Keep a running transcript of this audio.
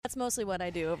That's mostly what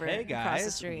I do over Hey across the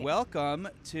guys, street. welcome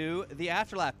to the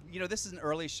Afterlaugh. You know, this is an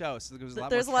early show, so there's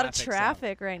There's a lot of so,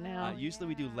 traffic right now. usually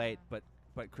we do late, but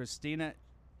Christina.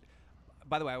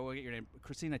 By the way, I will get your name.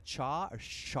 Christina Cha or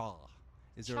Shaw?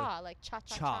 Is there Cha, like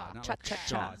cha-cha-cha. Cha, not like Cha.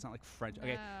 Shaw. It's not like French.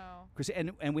 Okay, No.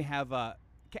 Christina, and we have. I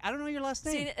don't know your last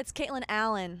name. See, it's Caitlin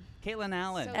Alyn. Caitlin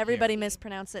Alyn. So Everybody Here.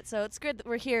 mispronounced it, so it's good that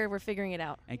we're here. We're figuring it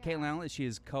out. And Yeah. Caitlin Alyn, she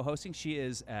is co-hosting. She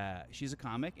is she's a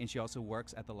comic, and she also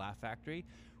works at the Laugh Factory.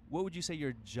 What would you say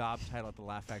your job title at the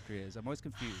Laugh Factory is? I'm always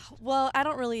confused. Well, I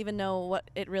don't really even know what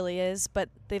it really is, but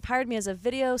they've hired me as a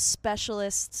video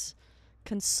specialist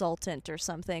consultant or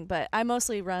something. But I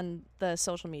mostly run the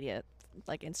social media,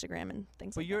 like Instagram and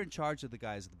things But like you're that. in charge of the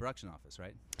guys at the production office,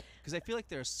 right? Because I feel like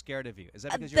they're scared of you. Is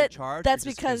that because you're in charge? That's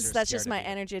or just because they're that's just scared my of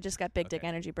you? energy. I just got big dick Okay.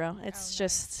 energy, bro. It's nice.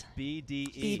 just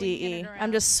BDE. Swinging BDE. it I'm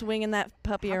around. just swinging that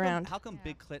puppy around. How come Yeah.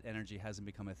 big clit energy hasn't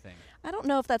become a thing? I don't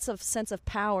know if that's a sense of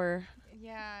power.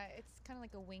 Yeah, it's kind of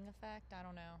like a wing effect. I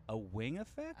don't know. A wing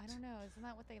effect? I don't know. Isn't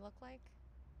that what they look like?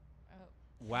 Oh.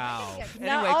 Wow. Am I gonna get-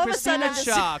 Now, Anyway, all of a sudden, Christina I just-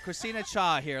 Cha. Christina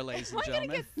Cha here, ladies Am and I going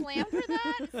to gentlemen. get slammed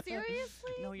for that?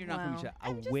 Seriously? No, you're not going to. Wow. A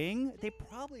I'm just wing? They saying.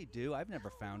 probably do. I've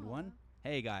never found one. No.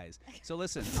 Hey guys. So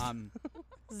listen.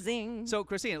 Zing. So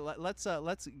Christina,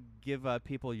 let's give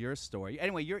people your story.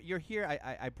 Anyway, you're here.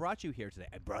 I brought you here today.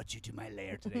 I brought you to my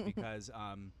lair today because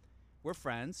we're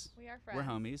friends. We are friends. We're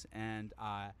homies, and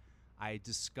I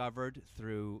discovered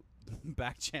through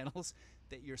back channels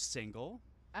that you're single,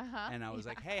 Uh-huh. and I was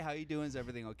like, "Hey, how you doing? Is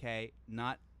everything okay?"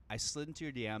 I slid into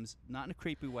your DMs, not in a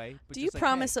creepy way, but Do you just like,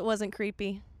 promise hey, it wasn't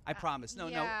creepy? I promise. No,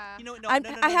 Yeah. no. You know, no.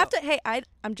 I have to. Hey,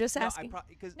 I'm just No, asking.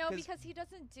 No, because he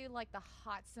doesn't do like the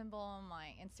hot symbol on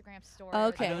my Instagram story.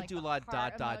 Okay. I don't like do the a lot of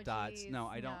heart dots. No,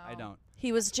 I don't. I emojis. don't.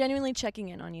 He was genuinely checking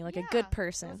in on you, like a Yeah, good It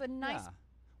person. was a nice. Yeah.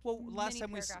 Well, last mini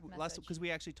time paragraph message. because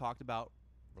we actually talked about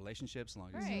relationships, long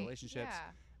distance Right. relationships,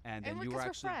 Yeah. and then And you were because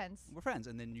actually we're friends. we're friends,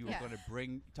 and then you were Yeah. going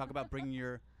to talk about bringing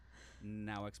your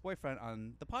now ex-boyfriend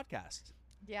on the podcast.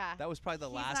 Yeah. That was probably the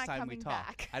He's last not time we coming talked.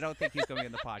 back. I don't think he's going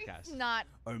in the podcast. He's not.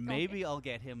 Or maybe I'll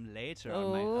get him later on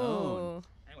Oh. my own.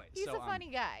 Anyway, He's so a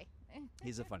funny guy.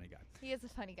 he's a funny guy. He is a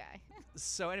funny guy.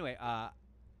 So anyway,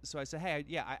 so I said, hey,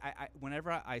 I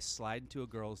whenever I slide into a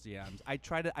girl's DMs, I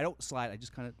don't slide, I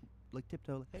just kind of like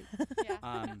tiptoe, like, hey.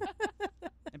 Yeah.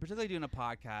 And particularly doing a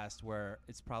podcast where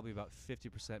it's probably about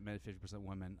 50% men, 50%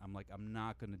 women, I'm like, I'm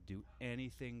not going to do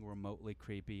anything remotely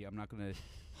creepy. I'm not going to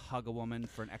hug a woman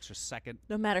for an extra second.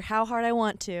 No matter how hard I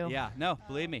want to. Yeah, no,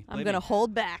 believe me. I'm believe gonna me.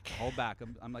 hold back. Hold back.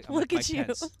 I'm like Look Mike at you.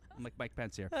 Pence. I'm like Mike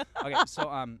Pence here. Okay, so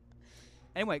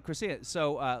anyway, Christina,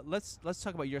 so let's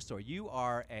talk about your story.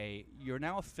 You're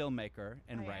now a filmmaker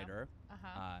and I am. writer.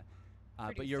 Uh-huh.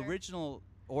 But your Producer. original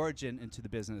origin into the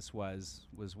business was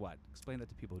what? Explain that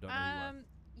to people who don't know who you are.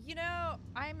 You know,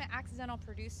 I'm an accidental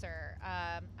producer.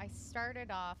 I started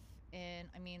off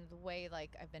the way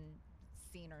like I've been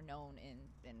seen or known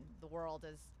in the world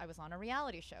is I was on a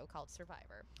reality show called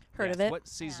Survivor. Heard Yes. of it? What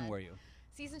season And were you?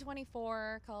 Season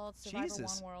 24 called Survivor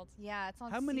Jesus. One World. Yeah, it's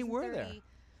on How many season were 30, there?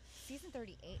 Season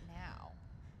 38 now.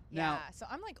 Now- Yeah, so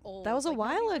I'm like old. That was a like,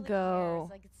 nobody while really ago.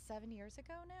 cares. Like it's 7 years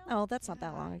ago now. Oh, that's not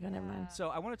that long ago. Never mind. So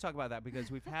I want to talk about that because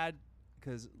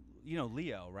because you know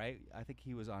Leo, right? I think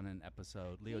he was on an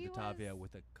episode, Leo He DeTavia was-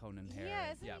 with the Conan hair.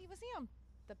 Yeah, and- was he on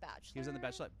The Bachelor? He was on The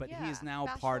Bachelor, but he Yeah, is now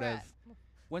part of. Bachelorette.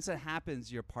 Once that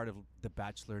happens, you're part of the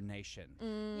Bachelor Nation.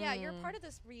 Yeah, you're Mm. part of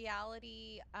this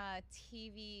reality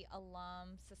TV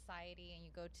alum society, and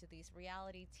you go to these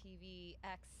reality TV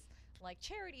like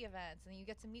charity events, and you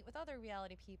get to meet with other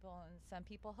reality people, and some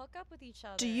people hook up with each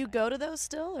other. Do you go to those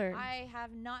still, or? I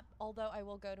have not, although I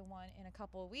will go to one in a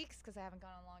couple of weeks because I haven't gone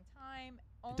in a long time.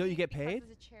 Don't you only get because paid?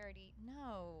 It's a charity.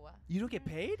 No. You don't get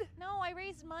paid? No, I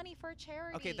raise money for a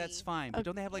charity. Okay, that's fine. But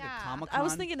don't they have like Yeah. a Comic-Con? I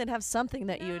was thinking they'd have something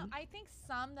that No, you'd. I think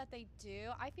some that they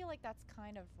do. I feel like that's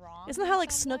kind of wrong. Isn't that in how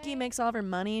like some Snooki way. makes all of her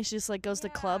money? She just like goes to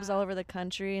clubs Yeah. all over the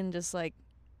country and just like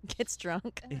gets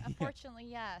drunk. Unfortunately,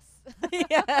 yes.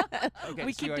 Yeah. Okay,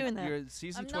 We so keep you're, doing that. You're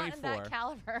season I'm not in 24. that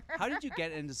caliber. How did you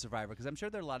get into Survivor? Because I'm sure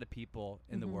there are a lot of people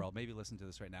in the Mhm. world, maybe listen to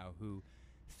this right now, who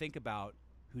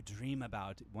dream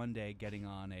about one day getting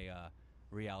on a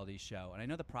reality show. And I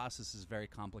know the process is very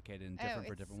complicated and different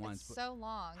for different ones. It's But so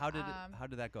long. how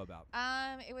did that go about?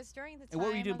 It was during the time. And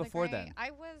what were you doing of the before great- then?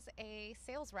 I was a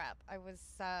sales rep. I was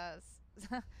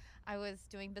I was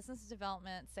doing business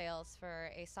development sales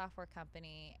for a software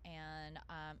company, and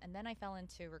then I fell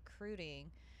into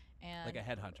recruiting. And Like a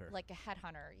headhunter. Like a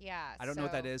headhunter, yeah. I don't know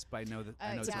what that So, is, but I know that I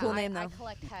know yeah, it's a cool good. name, I though.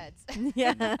 collect heads.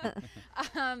 Yeah.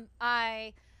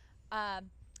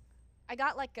 I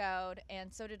got let go,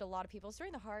 and so did a lot of people. It was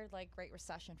during the hard, Great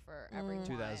Recession for everyone.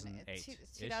 2008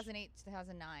 -ish. 2008,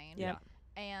 2009. Yep.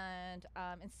 And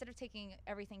And instead of taking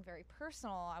everything very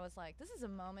personal, I was like, this is a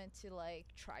moment to like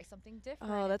try something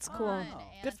different. Oh, that's cool. fun. Oh.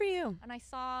 And Good for you. And I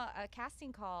saw a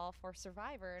casting call for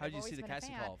Survivor. and How'd I've you always see the been a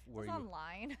casting fan. call? It Were was you-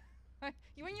 online.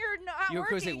 When you're not You were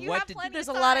gonna working, say, you what have did- plenty There's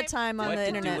of a lot of time time on What the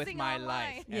to do internet. with my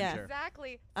life? Yeah. Enter.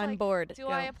 Exactly. It's I'm like, bored. Do Go.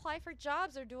 I apply for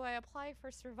jobs or do I apply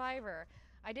for Survivor?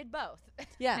 I did both.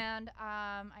 Yeah. And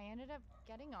I ended up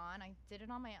getting on. I did it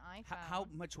on my iPhone. How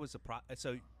much was the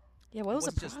so? Yeah, what was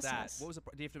the it wasn't process? just that. What was the?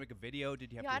 Did you have to make a video?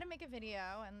 Did you have Yeah, I had to? to make a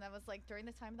video, and that was like during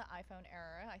the time of the iPhone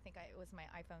era. I think it was my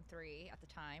iPhone 3 at the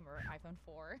time, or iPhone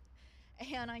 4.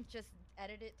 And I just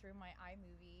edited it through my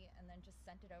iMovie and then just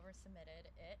sent it over, submitted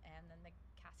it, and then the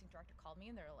casting director called me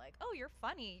and they were like, "Oh, you're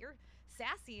funny, you're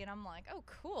sassy," and I'm like, "Oh,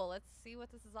 cool, let's see what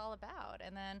this is all about."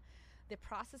 And then the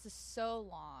process is so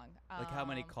long. Like how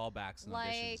many callbacks and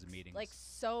auditions and meetings? Like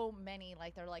so many.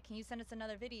 Like they're like, "Can you send us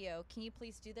another video? Can you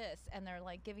please do this?" And they're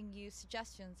like giving you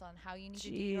suggestions on how you need to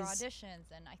do your Jeez.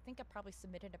 auditions. And I think I probably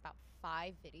submitted about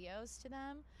 5 videos to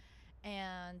them.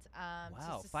 And wow,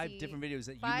 just to 5 see different videos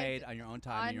that you 5 made on your own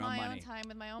time on and your own my money. own time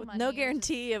with my own With money. no It was just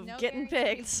guarantee of no getting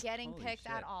guarantee of picked. getting Holy picked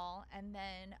shit. at all.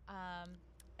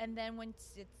 And then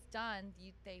once it's done,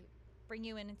 they bring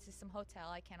you into some hotel.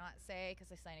 I cannot say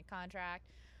because I signed a contract.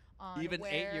 On Even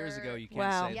 8 years ago, where- you can't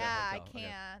Wow. say Yeah, that. I hotel. Okay.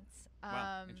 can't.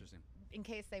 Wow, interesting. In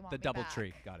case they want The me double back.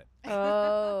 tree, got it.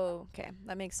 Oh, okay.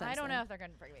 That makes sense. I don't then. know if they're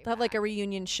going to bring me They'll have like a back.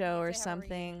 reunion show or They have a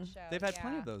reunion something. show, They've had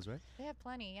plenty yeah. of those, right? They have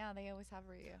plenty, yeah. They always have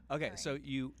a reunion. Okay, so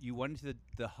you went into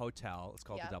the hotel. It's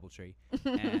called Yep. the DoubleTree.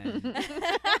 And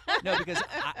no, because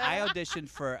I auditioned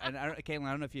for, and Caitlin, I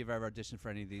don't know if you've ever auditioned for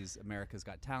any of these America's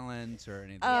Got Talent or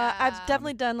any of these. I've Yeah.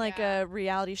 definitely done like Yeah. a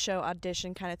reality show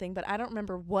audition kind of thing, but I don't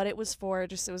remember what it was for.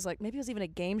 Just it was like maybe it was even a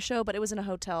game show, but it was in a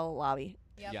hotel lobby.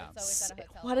 Yep, Yeah. it's always at a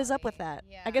hotel What is up with lobby. that?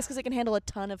 Yeah. I guess because it can handle a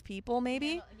ton of people,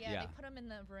 maybe. Yeah, Yeah. they put them in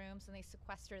the rooms and they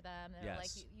sequester them. They're like,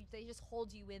 Yes. they just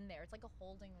hold you in there. It's like a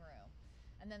holding room.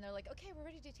 And then they're like, okay, we're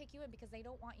ready to take you in because they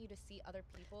don't want you to see other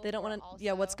people. They don't who are want to,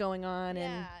 yeah, what's also- going on,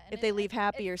 and Yeah, if they leave it's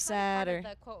happy or kind of sad, part or of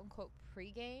the quote unquote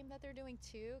pregame that they're doing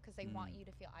too, because they want you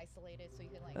to feel isolated, so you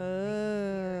can like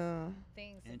oh.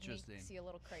 things that Interesting. makes you a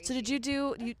little crazy. So did you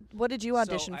do? What did you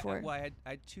audition So for? Well, I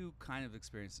had 2 kind of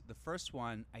experiences. The first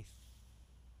one, I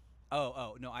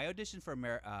auditioned for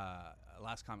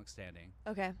Last Comic Standing,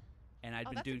 Okay. and I'd Oh,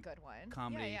 been that's doing a good one.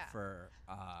 comedy yeah. for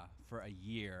a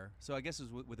year. So I guess it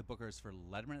was with the bookers for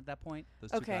Letterman at that point.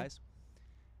 Those 2 Okay. guys,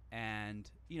 and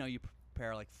you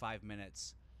prepare like 5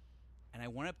 minutes. And I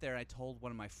went up there and I told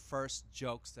one of my first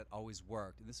jokes that always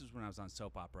worked. And this was when I was on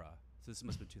soap opera. So this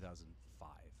must have been 2005.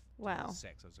 Wow.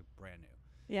 2006. I was like brand new.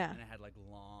 Yeah. And I had like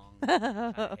long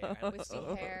kinda hair. I Wispy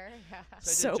looked hair. Yeah. So I did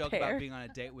Soap a joke hair. about being on a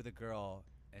date with a girl,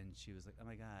 and she was like, "Oh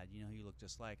my God, who you look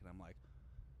just like?" And I'm like,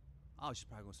 "Oh, she's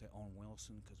probably gonna say Owen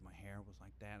Wilson because my hair was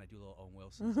like that." And I do a little Owen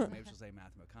Wilson. So maybe she'll say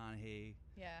Matthew McConaughey.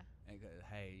 Yeah. And go,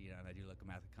 hey, and I do like a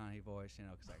Matthew McConaughey voice,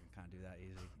 because I can kind of do that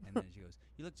easy. And then she goes,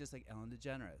 "You look just like Ellen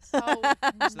DeGeneres." Oh, So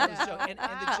that was a joke. And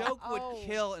the joke would Oh.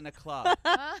 kill in a club.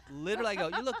 Huh? Literally, I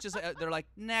go, "You look just like," they're like,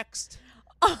 "Next."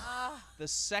 Ah. The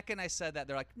second I said that,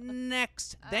 they're like,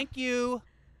 "Next. Thank you."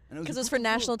 Because it was for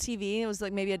national TV. It was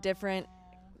like maybe a different.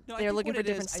 No, I They were think looking what for it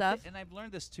different is, stuff. and I've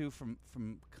learned this too from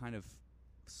kind of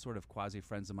sort of quasi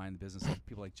friends of mine in the business, like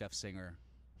people like Jeff Singer.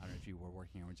 I don't know if you were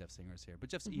working here when Jeff Singer was here,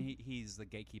 but he's the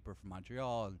gatekeeper from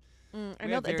Montreal. And I We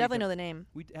know. have I very definitely know the name.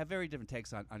 we have very different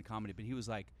takes on comedy, but he was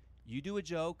like, you do a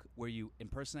joke where you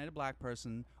impersonate a black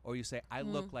person, or you say, "I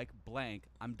look like blank,"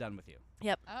 I'm done with you.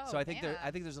 Yep. Oh, So I think man.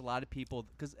 there's a lot of people,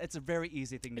 because it's a very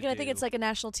easy thing to Again, do. I think it's like a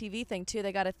national TV thing too.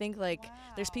 They got to think like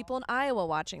there's people in Iowa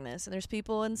watching this, and there's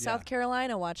people in South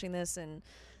Carolina watching this, and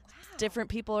different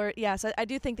people are. Yes, I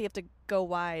do think they have to go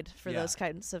wide for those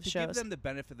kinds of to shows. give them the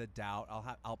benefit of the doubt,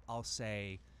 I'll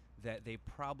say that they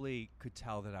probably could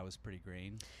tell that I was pretty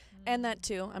green. And that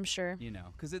too, I'm sure.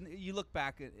 Because you look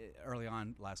back at early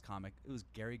on, Last Comic, it was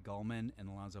Gary Gulman and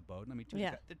Alonzo Bowden. I mean,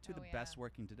 they're two of the best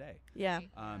working today. Yeah.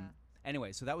 Right,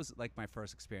 Anyway, so that was like my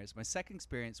first experience. My second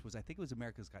experience was, I think it was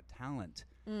America's Got Talent,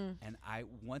 and I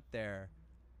went there.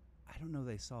 I don't know,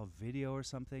 they saw a video or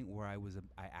something where I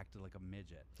acted like a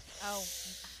midget. Oh,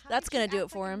 That's gonna do it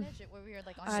for him. Where we were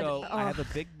like on So TV? I have a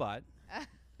big butt.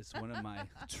 It's one of my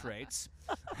traits.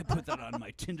 I put that on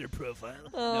my Tinder profile.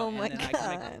 Oh and my then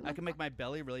God. I can make my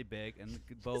belly really big and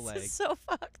bow This leg. is so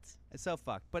fucked. It's so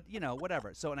fucked. But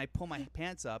whatever. So and I pull my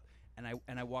pants up and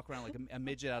I walk around like a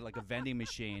midget out of like a vending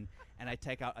machine, and I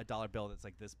take out a dollar bill that's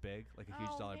like this big, like a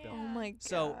huge dollar bill. Oh my God.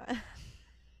 So-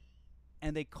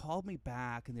 And they called me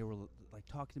back and they were like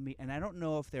talking to me, and I don't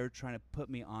know if they were trying to put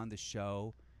me on the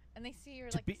show. And they see you're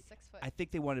to like be- 6 foot. I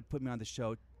think they wanted to put me on the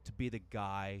show to be the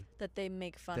guy that they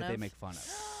make fun that of. they make fun of.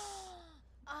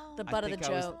 Oh, the I butt of the think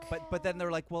I was- joke. but then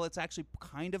they're like, well, it's actually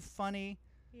kind of funny,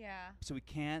 Yeah. so we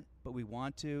can't, but we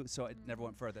want to. So it never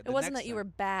went further. It wasn't that you were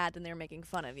bad and they were making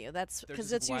fun of you. That's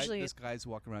because it's usually this guy's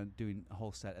walking around doing a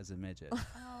whole set as a midget,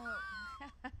 Oh.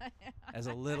 as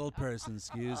a little person.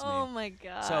 Excuse oh me. my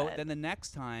god. So then the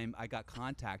next time I got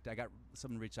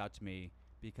someone reached out to me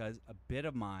because a bit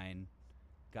of mine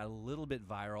got a little bit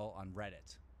viral on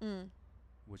Reddit.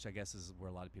 Which I guess is where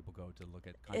a lot of people go to look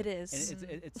at content. It is.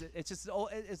 And it's just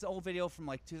it's an old video from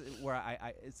like where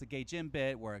I it's a gay gym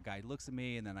bit where a guy looks at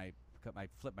me and then I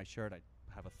flip my shirt, I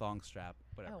have a thong strap,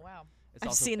 whatever. Oh wow. It's I've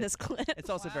also, seen this clip. It's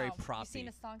also very Wow. proppy. You seen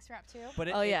a thong strap too? But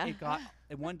Oh, yeah. it got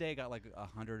and one day it got like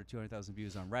 100 or 200,000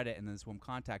 views on Reddit, and then this woman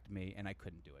contacted me and I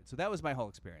couldn't do it. So that was my whole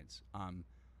experience.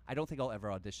 I don't think I'll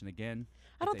ever audition again.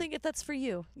 I don't think if that's for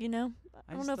you, you know?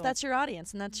 I don't just know if don't- that's your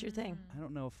audience and that's your thing. I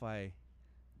don't know if I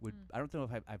would. I don't know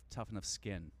if I have tough enough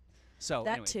skin. So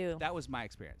That anyway, too. That was my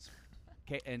experience.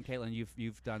 And Caitlin,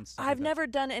 you've done stuff. I've like never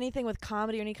done anything with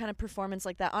comedy or any kind of performance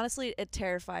like that. Honestly, it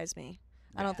terrifies me.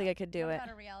 I don't think I could do What it. about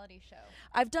a reality show?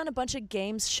 I've done a bunch of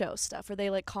games show stuff where they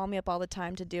like call me up all the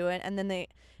time to do it, and then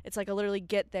it's like I literally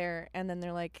get there and then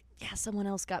they're like, yeah, someone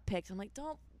else got picked. I'm like,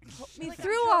 don't put me Like, I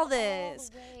through drove all all this.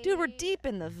 the Dude, we're way. deep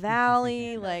in the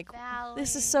valley. The like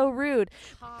this is valley, so rude.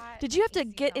 hot, Did you have to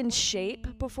AC's get not in working.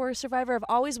 shape before Survivor? I've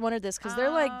always wondered this because they're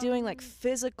like doing like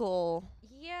physical.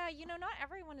 Yeah, not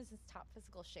everyone is in top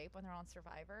physical shape when they're on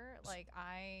Survivor. Like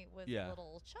I was Yeah. a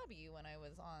little chubby when I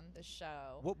was on the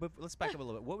show. But let's back up a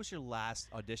little bit. What was your last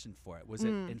audition for it? Was it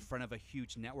in front of a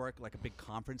huge network, like a big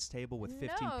conference table with 15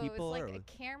 no, people? it or was like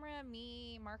a camera,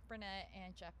 me, Mark Burnett,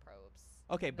 and Jeff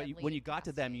Probst. okay, the but when lead you got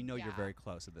to them, you casting. know you're Yeah. very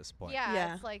close at this point. Yeah,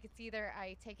 Yeah. it's like it's either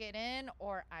I take it in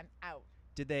or I'm out.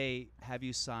 Did they have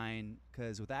you sign?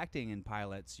 Because with acting in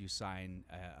pilots, you sign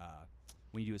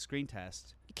when you do a screen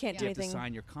test. You can't Yeah. do You have to anything.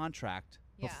 sign your contract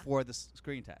Yeah. before the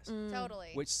screen test,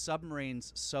 Totally. which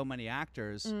submarines so many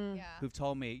actors yeah. who've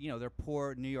told me, they're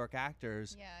poor New York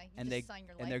actors. Yeah, you and just they sign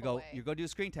your and they life go, away. you're going to do a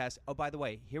screen test. Oh, by the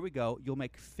way, here we go. You'll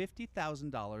make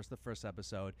 $50,000 the first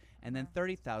episode, and then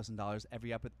 $30,000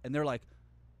 every episode. And they're like,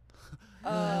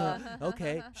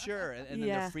 okay, sure. And then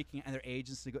Yeah. they're freaking out, and their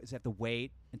agents they have to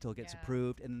wait until it gets Yeah.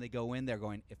 approved, and then they go in there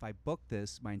going, if I book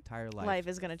this my entire life, Life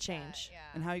is gonna change. Yeah.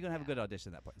 and how are you going to have a yeah. good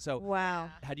audition at that point? So Wow.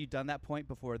 Yeah. had you done that point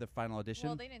before the final audition?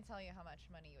 Well, they didn't tell you how much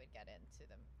money you would get into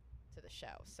the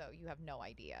show, so you have no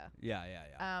idea.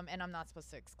 yeah. And I'm not supposed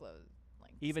to disclose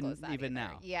Even that even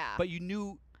either. now. Yeah. But you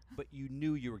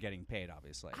knew you were getting paid,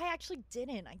 obviously. I actually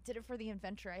didn't. I did it for the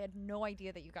adventure. I had no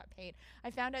idea that you got paid.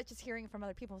 I found out just hearing it from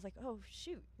other people. I was like, oh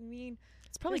shoot. I mean,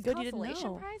 It's probably there's good you didn't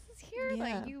consolation know. prizes here.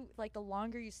 Yeah. Like the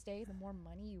longer you stay, the more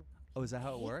money you. Oh, is that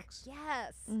how it make. works?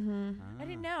 Yes. Mm-hmm. I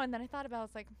didn't know, and then I thought about. It, I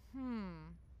was like,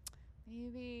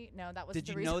 maybe no. That was. Did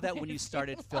the you reason know that why when it you stayed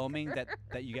started filming longer.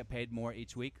 that you get paid more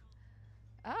each week?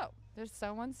 Oh, there's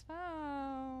someone's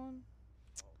phone.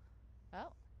 Oh.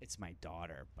 It's my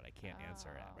daughter, but I can't answer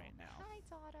it right now. Hi,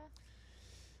 daughter.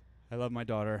 I love my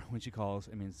daughter. When she calls,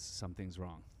 it means something's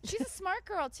wrong. She's a smart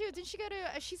girl too. Didn't she go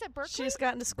to? She's at Berkeley. She just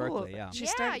got into school. Berkeley, yeah. She yeah,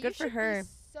 started. you Good for should be her.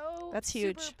 So That's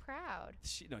huge. Super proud.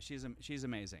 She's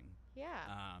amazing.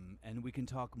 Yeah. And we can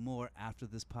talk more after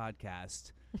this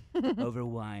podcast over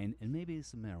wine and maybe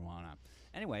some marijuana.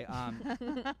 Anyway,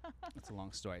 it's a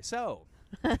long story. So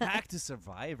back to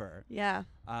Survivor. Yeah.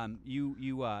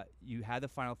 You had the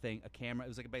final thing, a camera. It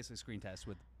was like a basic screen test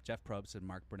with Jeff Probst and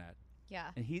Mark Burnett. Yeah.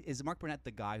 And is Mark Burnett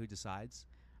the guy who decides?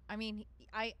 I mean,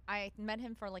 I met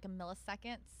him for like a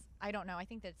milliseconds. I don't know. I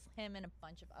think that's him and a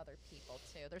bunch of other people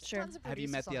too. There's Sure. tons of Have you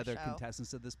producers met the on other show.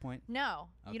 contestants at this point? No,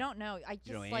 Okay. you don't know. I just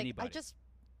You don't know I anybody. just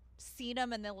seen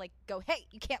them and they'll like go, "Hey,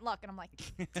 you can't look," and I'm like,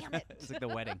 "Damn it!" It's like the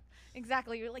wedding.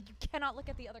 Exactly. You're like, you cannot look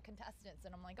at the other contestants,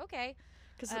 and I'm like, okay.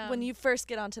 Because when you first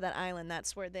get onto that island,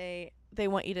 that's where they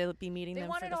want you to be meeting They them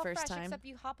want for it the all first fresh, time. except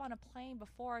you hop on a plane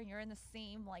before and you're in the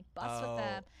same like bus Oh, with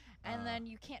them, and then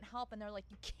you can't help, and they're like,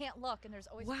 you can't look, and there's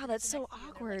always a Wow, person that's so next to you,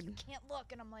 and they're like, awkward. you can't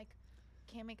look, and I'm like,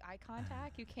 can't make eye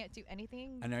contact, you can't do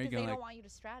anything, And are you because they gonna, don't like- want you to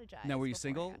strategize. Now, were you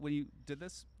single beforehand. when you did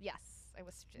this? Yes, I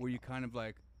was. Were you single. kind of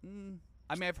like,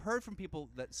 I mean, I've heard from people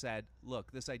that said,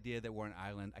 look, this idea that we're an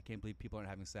island, I can't believe people aren't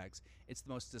having sex. It's the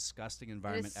most disgusting It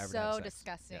environment is ever to have so sex.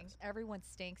 disgusting. Yes. Everyone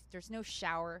stinks. There's no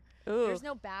shower. Ooh. There's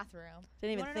no bathroom.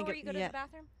 Didn't even you wanna think know where of- you go to yeah. the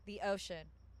bathroom? The ocean.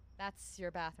 That's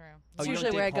your bathroom. It's you don't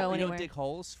usually dig where I go You anywhere. don't dig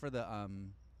holes for the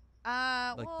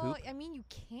like well, poop? I mean, you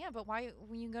can, but why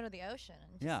when you go to the ocean?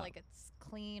 And just Yeah. like it's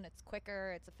clean, it's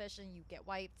quicker, it's efficient. You get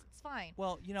wipes. It's fine.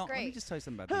 Well, let me great. just tell you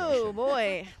something about the Oh ocean.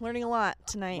 boy, learning a lot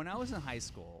tonight. When I was in high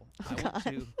school, Oh, I went God. to.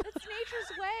 It's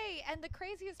nature's way, and the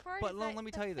craziest part But is let that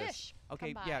me the tell you this. fish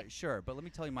Okay, come yeah, by. sure. But let me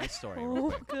tell you my story real Oh,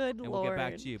 quick, good and lord. we'll get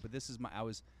back to you. But this is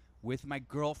with my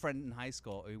girlfriend in high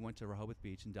school. We went to Rehoboth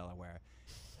Beach in Delaware,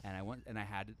 and I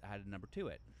had a number 2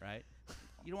 it, right?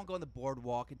 You don't want to go on the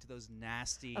boardwalk into those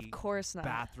nasty Of course not.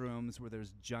 bathrooms where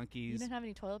there's junkies. You didn't have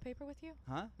any toilet paper with you?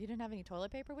 Huh? You didn't have any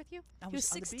toilet paper with you? I He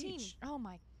was on the 16. beach. Oh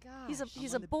my god. He's I'm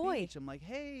a on the boy. beach. I'm like,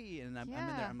 hey, and I'm in there.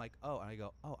 Yeah. I'm like, oh, and I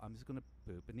go, oh, I'm just gonna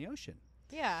poop in the ocean.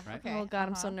 Yeah. Right? Okay. Oh God,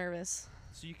 I'm so uh-huh. nervous.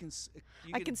 So you can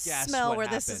I can guess smell what where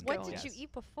this is happened. What did Going. you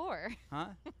eat before? Huh?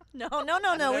 No, That's we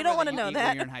don't whatever want to you know eat that.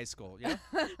 when you're in high school. Yeah.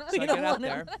 So We I don't get out wanna-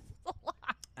 there. That's a lot.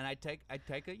 And I take a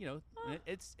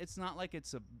it's not like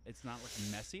it's not like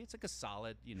messy. It's like a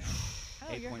solid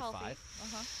Oh, you're 8.5. healthy.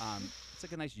 Uh-huh. It's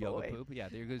like a nice yoga Boy. poop. Yeah,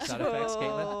 there are good side effects,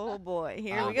 Caitlin. Oh boy,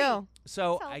 here Um, we go.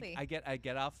 So It's I healthy.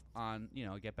 get off on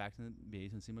I get back to the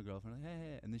beach and see my girlfriend like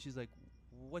hey, and then she's like,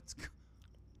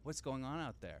 what's going on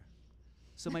out there?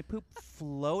 So my poop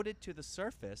floated to the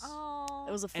surface, Oh.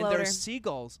 It was a and floater. there's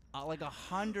seagulls, like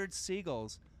 100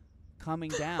 seagulls, coming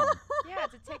down. Yeah,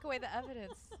 to take away the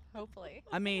evidence, hopefully.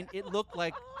 I mean, it looked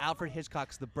like Alfred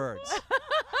Hitchcock's The Birds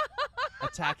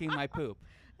attacking my poop.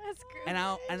 That's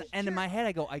great. And in my head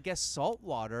I go, I guess salt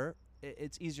water.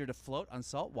 It's easier to float on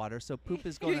salt water, so poop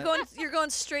is going. You're going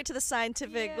straight to the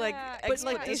scientific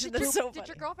explanation. Did, That's so did your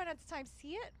funny. girlfriend at the time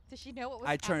see it? Did she know what was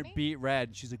I turned happening? beet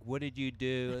red. She's like, "What did you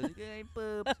do?" I was like, "I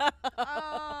pooped."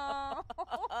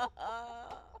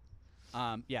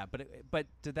 Oh. Yeah, but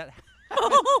did that happen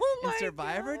Oh in my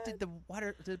Survivor? God. Did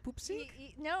the poop sink?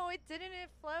 No, it didn't. It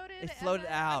floated. It and floated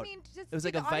then, out. I mean, just It was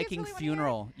did like a the audience Viking really wanna hear it?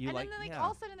 funeral. You And like, then yeah.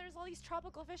 all of a sudden there's all these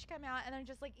tropical fish come out and then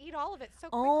just like eat all of it so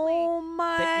quickly. Oh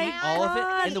my They eat all of it,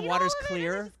 God. and the Eat water's all of it,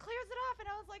 clear. And it just clears it off, and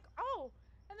I was like, oh.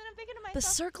 And then I'm thinking to The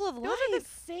myself, circle of those are the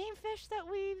life. same fish that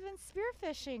we've been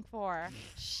spearfishing for.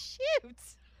 Shoot.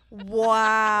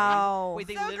 Wow. Wait,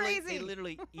 they So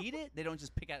literally crazy. eat it? They don't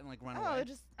just pick it and like run Oh, away.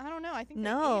 just I don't know. I think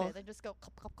No. they eat it. They just go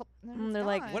clop, clop, clop, and then it's They're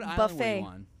like, gone. What island buffet. were you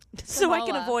on? So I can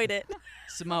Samoa. avoid it.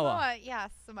 Samoa. Yeah,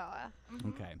 Samoa. Mhm.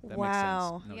 Okay, that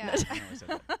Wow. makes sense. No, Yeah. I know I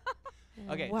said that.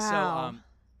 Okay, so Wow.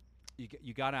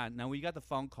 you got on. Now when you got the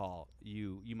phone call,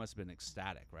 you must have been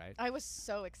ecstatic, right? I was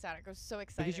so ecstatic. I was so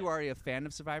excited. Because you were already a fan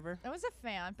of Survivor. I was a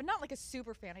fan, but not like a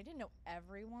super fan. I didn't know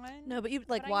everyone. No, but you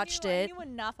but watched I it. knew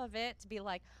enough of it to be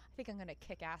like, I think I'm gonna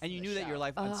kick ass. And in you this knew that your show.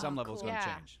 life on some Oh, level was cool. going to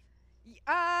Yeah. change.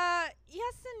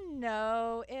 Yes and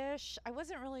no ish.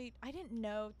 I didn't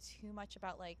know too much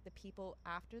about like the people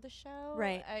after the show.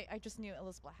 Right. I just knew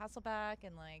Elizabeth Hasselbeck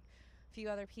and like a few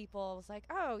other people. I was like,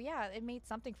 oh yeah, it made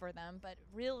something for them. But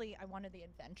really, I wanted the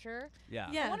adventure. Yeah.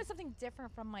 Yeah. I wanted something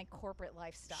different from my corporate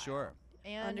lifestyle. Sure.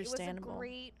 And Understandable. it was a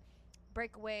great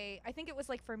breakaway. I think it was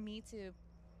like for me to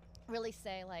really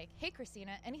say like, hey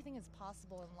Christina, anything is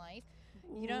possible in life.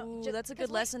 You know, Ooh, just that's a 'cause,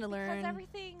 good lesson to because learn.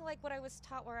 everything, like what I was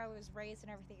taught, where I was raised,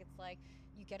 and everything, it's like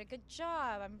you get a good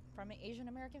job. I'm from an Asian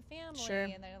American family, Sure.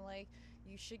 and they're like,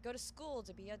 you should go to school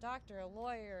to be a doctor, a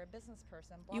lawyer, a business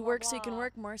person. Blah, You blah, work so you can blah.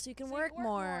 work more, so you can So work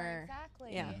more.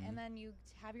 Exactly. Yeah. Mhm. And then you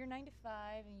have your 9 to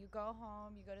 5, and you go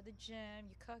home, you go to the gym,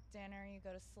 you cook dinner, you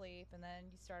go to sleep, and then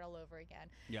you start all over again.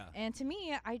 Yeah. And to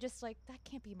me, I just like that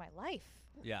can't be my life.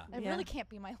 Yeah. That Yeah. really can't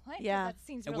be my life. 'Cause Yeah. That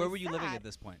seems And really where were you living sad. at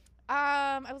this point?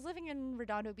 I was living in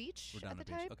Redondo Beach Redondo at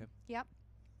the Beach. time. Okay. Yep.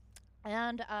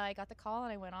 And I got the call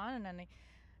and I went on and then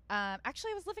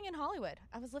actually I was living in Hollywood.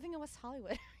 I was living in West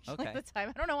Hollywood actually Okay. at the time.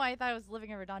 I don't know why I thought I was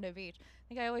living in Redondo Beach. I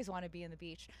think I always want to be in the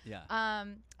beach. Yeah.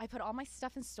 I put all my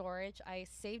stuff in storage. I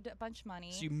saved a bunch of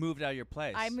money. So you moved out of your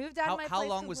place. I moved out how, of my How place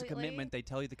long was the completely. commitment? They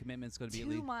tell you the commitment's going to be at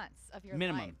 2 least months of your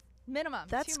minimum. life. Minimum.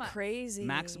 That's 2 months. crazy.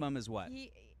 maximum is what?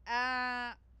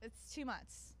 It's 2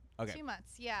 months. Okay. 2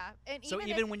 months, yeah. And So even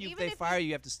even if, when even they if fire you,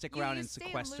 you have to stick around you and stay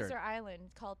sequester. in Loser Island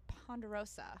called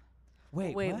Ponderosa.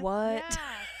 Wait, Wait, what? what? Yeah.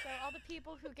 So all the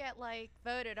people who get like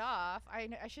voted off, I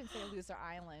shouldn't say Loser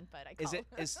Island, but I call Is it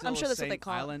it is still I'm sure the that's what same they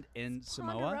call it. island in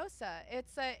Samoa? Ponderosa.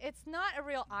 It's not a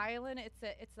real island. It's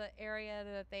an area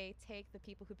that they take the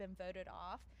people who've been voted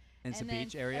off. It's a and then,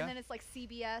 beach area. And then it's like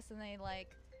CBS, and they like,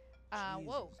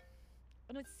 whoa, Jesus.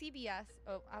 and it's CBS.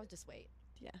 Oh, I'll just wait.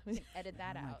 Yeah. You can edit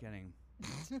that What am I out. getting?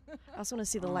 I also want to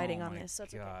see the lighting Oh on my this. So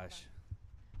it's okay. Hold on. gosh.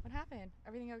 What happened?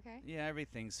 Everything okay? Yeah,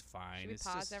 everything's fine. Should we It's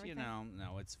pause just everything?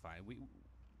 no, it's fine.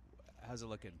 How's it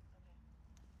looking?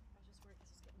 I was just worried 'cause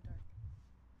it's getting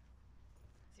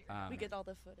dark. Um, We get all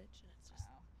the footage. And it's just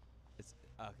It's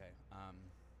okay.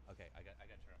 Okay. I got to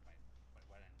turn off my.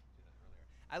 Why didn't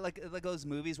I do that earlier? I like those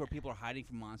movies where people are hiding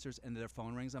from monsters and their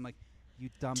phone rings. I'm like, you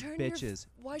dumb Turn your bitches.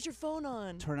 why's your phone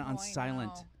on? Turn it on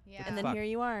silent. Yeah. And then fuck? here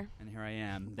you are. And here I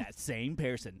am, that same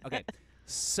person. Okay.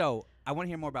 So I I want to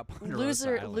hear more about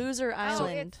Ponderosa Island. Loser Oh,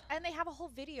 Island. and they have a whole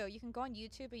video. You can go on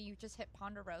YouTube and you just hit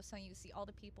Ponderosa and you see all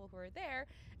the people who are there.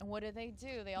 And what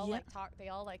do? They all Yep.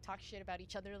 talk shit about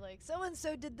each other. Like, so and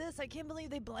so did this. I can't believe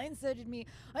they blindsided me.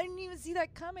 I didn't even see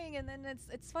that coming. And then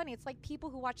it's funny. It's like people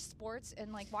who watch sports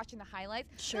and like watching the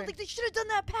highlights. Sure. They're like, they should have done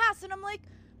that pass. And I'm like,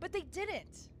 but they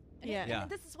didn't. And Yeah. and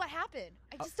this is what happened.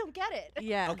 I just don't get it.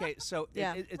 Yeah. Okay, so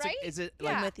Yeah. Right? is it Yeah.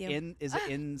 like I'm with you. is it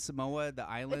in Samoa, the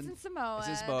island? It's in Samoa. It's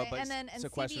in Samoa, but and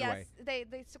sequestered CBS, away.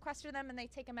 they sequester them and they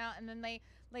take them out and then they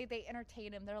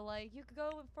entertain them. They're like, you could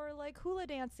go for like hula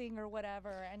dancing or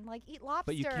whatever and like eat lobster.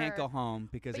 But you can't go home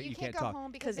because But you can't go talk.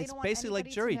 home because they It's don't want basically like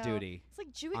anybody jury to know. duty It's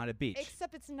like jury on a beach.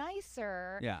 except it's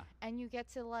nicer. Yeah. And you get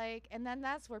to like, and then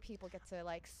that's where people get to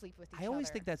like sleep with each other. I always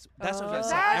think that's what I was gonna say.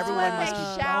 That's Everyone when must they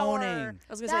be shower. boning. I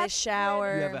was gonna That's say where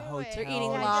shower. You have a do it. hotel. They're eating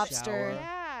you have a lobster. shower.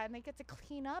 Yeah, and they get to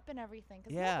clean up and everything.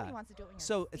 Cause Yeah. nobody wants to do it when you're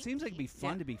So it seems like it'd be stinky.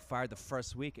 fun to be fired the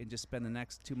first week and just spend the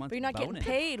next 2 months. But you're not boning. getting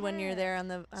paid when you're there on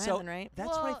the So island, right? that's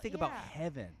what I Well, think about yeah.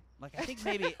 heaven. Like I think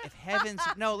maybe if heaven's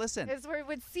no, listen. Is where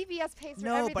when CBS pays for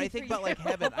No, everything but I think for about you. like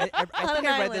heaven. I On think an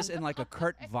I read this island. in like a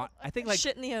Kurt Von. I think like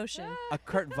Shit in the ocean. a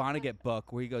Kurt Vonnegut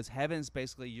book where he goes, heaven's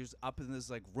basically you're just up in this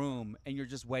like room and you're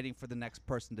just waiting for the next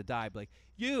person to die. Like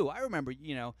I remember,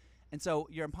 and so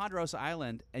you're in Ponderosa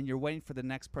Island and you're waiting for the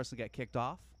next person to get kicked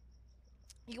off.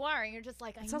 You are, and you're just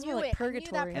like, I sounds knew more like it. I knew that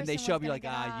purgatory. And they person show was up, you're like,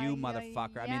 gonna die. you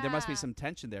motherfucker. I mean, there must be some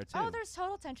tension there too. Oh, there's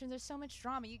total tension. There's so much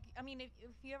drama. I mean, if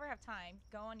you ever have time,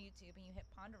 go on YouTube and you hit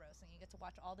Ponderosa and you get to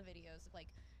watch all the videos of like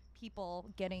people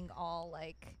getting all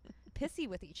like pissy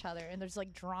with each other, and there's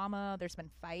like drama. There's been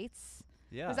fights.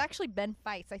 Yeah. There's actually been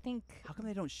fights. I think How come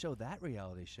they don't show that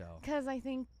reality show? because I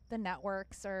think the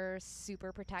networks are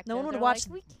super protective. No one would They're watch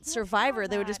like, "We can't Survivor. have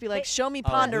They would just that." be like, "Show me Oh,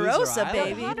 Loser Ponderosa, Island.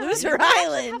 baby, Ponderosa- Loser they actually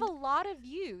Island." have a lot of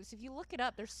views. If you look it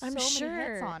up, there's I'm so many hits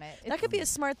sure. on it. That could be a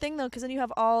smart thing though, because then you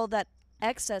have all that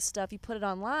excess stuff. You put it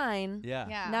online. Yeah.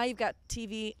 Yeah. Now you've got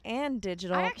TV and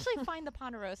digital. I actually find the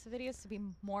Ponderosa videos to be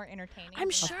more entertaining. I'm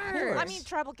than- sure. I mean,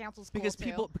 Tribal Council's cool Because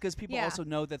too. people Yeah. also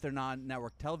know that they're not on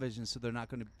network television, so they're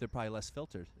probably less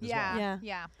filtered as Yeah, well. Yeah.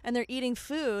 yeah. and they're eating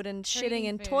food and They're shitting eating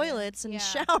in food. toilets and Yeah.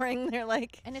 showering. They're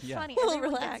like, And it's Yeah. funny, Well,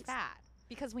 everyone relax. gets fat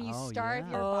because when you Oh, starve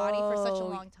yeah. your body for such a Oh.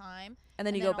 long time, and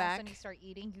then you all go of a back. sudden you start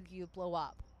eating, you blow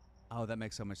up. Oh, that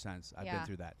makes so much sense. I've been Yeah.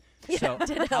 through that. Yeah, So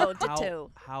ditto,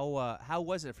 ditto. how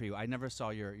was it for you? I never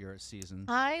saw your season.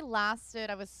 I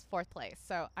was 4th place,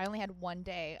 so I only had 1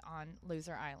 day on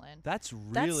Loser Island. That's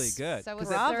really That's good. So it 'Cause was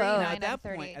Bravo. 39 at out that of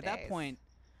 38 days.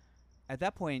 at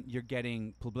that point, you're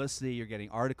getting publicity, you're getting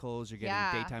articles, you're getting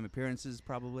Yeah. daytime appearances,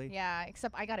 probably. Yeah,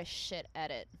 except I got a shit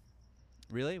edit.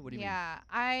 Really? What do you Yeah,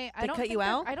 I They don't cut think you the-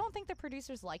 out? I don't think the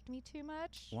producers liked me too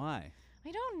much. mean? Why?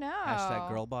 I don't know. Hashtag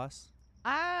girl boss.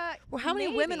 Well, how many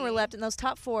women were maybe. left in those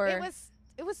top 4?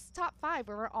 It was top 5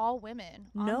 where we're all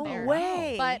women. on No there.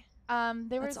 way. But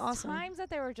there That's was awesome. times that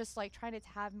they were just like trying to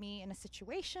have me in a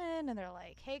situation, and they're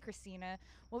like, "Hey, Christina,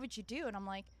 what would you do?" And I'm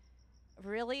like,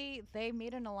 "Really? They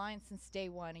made an alliance since day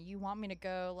 1, and you want me to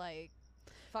go like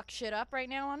fuck shit up right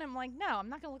now on him?" I'm like, "No, I'm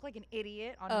not gonna look like an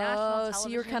idiot on national television." so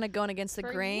you were kind of going against the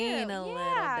for grain you. a little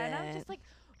Yeah, bit. and I'm just like,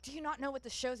 "Do you not know what the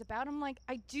show's about?" I'm like,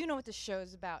 "I do know what the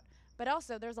show's about. But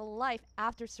also, there's a life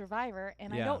after Survivor,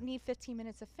 and Yeah. I don't need 15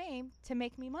 minutes of fame to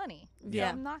make me money. Yeah. So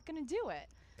I'm not going to do it.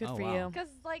 Good Oh, for wow. you. Because,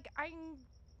 like,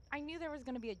 I knew there was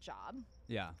going to be a job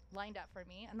Yeah. lined up for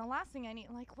me. And the last thing I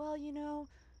need, like, well,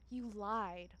 you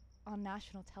lied on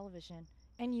national television,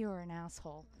 and you were an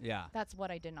asshole. Yeah. That's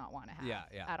what I did not want to have Yeah,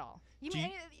 yeah. at all. Do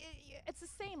mean, it's the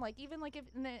same. Like, even, like, if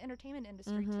in the entertainment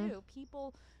industry, Mhm. too,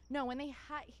 people know when they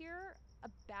hear a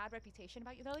bad reputation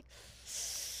about you, they're like,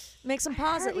 Make some "I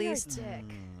pause heard at you're a least. dick.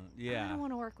 I Yeah. don't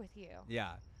want to work with you."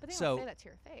 Yeah. But they So, don't say that to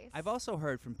your face. I've also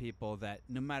heard from people that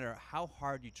no matter how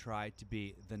hard you try to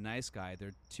be the nice guy, there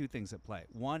are 2 things at play.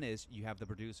 One is you have the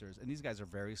producers, and these guys are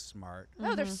very smart.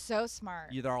 Oh, they're Mhm. so smart.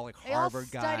 They're all like They all Harvard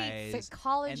studied guys.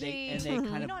 psychology. and they they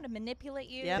kind know of how to manipulate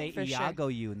you. Yep, they for sure. Iago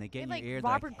you and they They get in like your ear. they're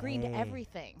Robert like, Greene to "Hey."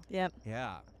 everything. Yep.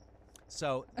 Yeah.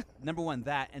 So number 1,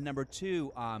 that, and number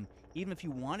 2, even if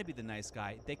you want to be the nice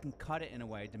guy, they can cut it in a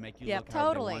way to make you Yep. look however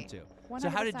Totally. they want to. So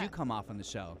how did you 100%. come off on the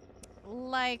show?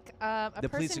 Like a The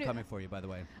police person are who- coming for you, by the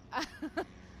way.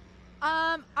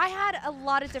 I had a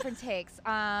lot of different takes.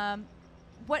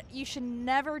 What you should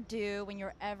never do when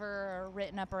you're ever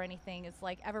written up or anything is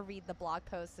like ever read the blog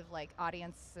posts of like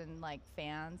audience and like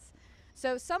fans.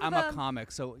 So some I'm of a them,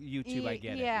 comic, so YouTube, I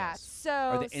get it. yeah. Yes. So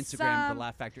Or the Instagram, some, the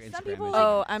Laugh Factor some Instagram. people is- like-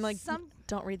 Oh, I'm like, some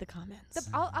don't read the comments.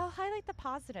 I'll highlight the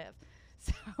positive.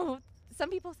 So some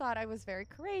people thought I was very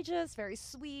courageous, very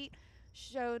sweet,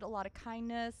 showed a lot of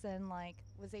kindness and like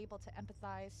was able to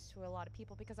empathize to a lot of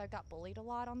people because I got bullied a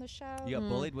lot on the show. You got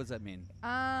bullied? What does that mean?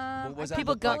 What was that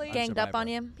People look like on ganged up on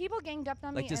Survivor? you. People ganged up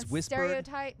on Like me just and whispered?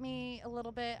 stereotyped me a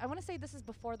little bit. I want to say this is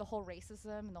before the whole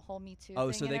racism and the whole Me Too Oh,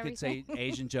 thing so and they could say everything.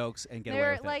 Asian jokes and get They away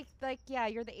were with like, yeah,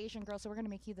 you're the Asian girl, so we're gonna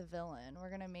make you the villain.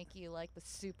 We're gonna make you like the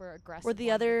super aggressive. Were the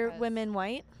one other because- women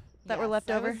white that were Yes,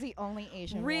 left I over? was the only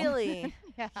Asian woman. Really?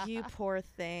 Yeah. You poor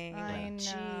thing. I know.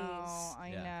 Jeez. I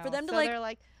Yeah. know. For them to, So like, they're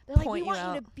like, we point you want you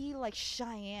out. to be like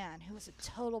Cheyenne, who was a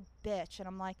total bitch, and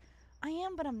I'm like, I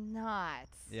am, but I'm not.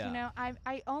 Yeah. You know,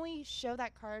 I only show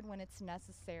that card when it's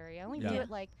necessary. I only do Yeah. it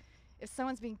like if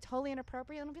someone's being totally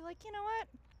inappropriate, I'll be like, you know what?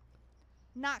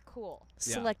 Not cool.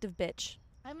 Yeah. Selective bitch.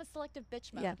 I'm a selective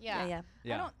bitch mode. Yeah. Yeah. Yeah.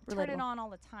 Yeah. I don't turn it Relatable. on all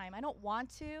the time. I don't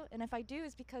want to, and if I do,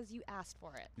 it's because you asked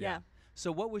for it. Yeah. So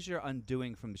what was your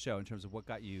undoing from the show in terms of what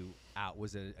got you out?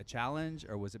 Was it a challenge,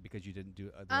 or was it because you didn't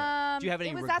do? Do you have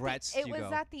any it was regrets? At the, do it you was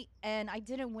go, at the end. I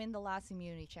didn't win the last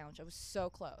immunity challenge. I was so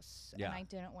close, Yeah. and I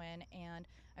didn't win. And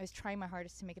I was trying my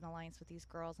hardest to make an alliance with these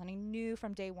girls, and I knew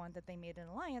from day one that they made an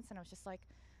alliance, and I was just like,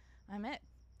 I'm it.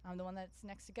 I'm the one that's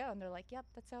next to go. And they're like, yep,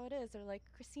 that's how it is. They're like,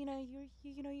 Christina,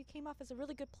 you know, you came off as a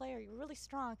really good player. You were really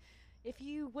strong. If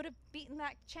you would have beaten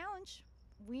that challenge,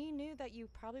 we knew that you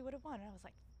probably would have won. And I was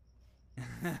like,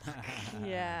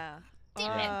 Yeah.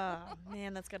 Damn it. Oh,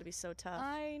 man, that's got to be so tough.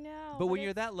 I know. But when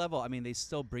you're that level, I mean, they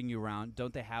still bring you around.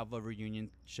 Don't they have a reunion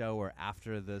show or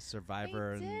after the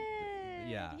Survivor? They did.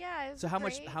 Yeah. Yeah. It was So how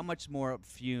great. much more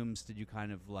fumes did you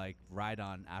kind of like ride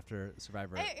on after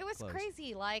Survivor? It was closed?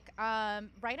 crazy. Like,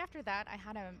 right after that, I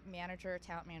had a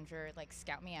talent manager, like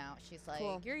scout me out. She's like,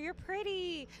 Cool. "You're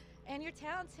pretty, and you're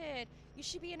talented. You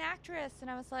should be an actress." And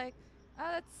I was like, "Oh,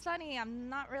 that's funny. I'm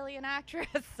not really an actress.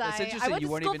 I interesting. went You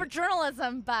to weren't school even- for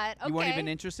journalism, but okay." You weren't even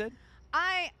interested?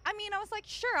 I mean, I was like,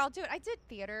 sure, I'll do it. I did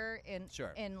theater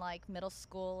Sure. in like middle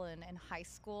school and high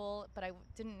school, but I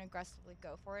didn't aggressively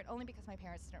go for it, only because my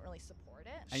parents didn't really support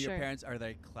it. And your Sure. parents, are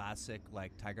they classic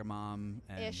like Tiger Mom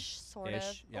and Ish, sort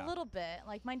ish? of, Yeah. a little bit.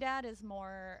 Like my dad is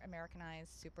more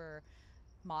Americanized, super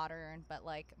modern, but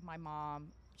like my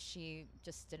mom, she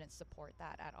just didn't support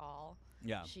that at all.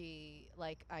 Yeah. She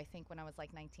like, I think when I was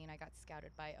like 19, I got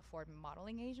scouted by a Ford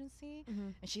modeling agency,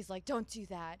 Mhm. and she's like, "Don't do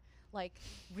that. Like,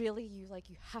 really, you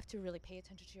have to really pay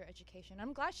attention to your education."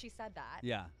 I'm glad she said that.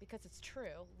 Yeah. Because it's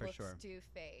true. For Looks sure. do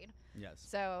fade. Yes.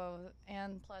 So,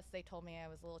 and plus they told me I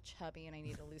was a little chubby and I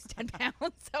need to lose 10 pounds.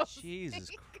 So I was Jesus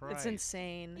like- Christ. It's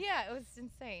insane. yeah, it was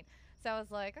insane. So I was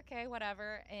like, okay,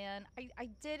 whatever. And I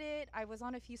did it. I was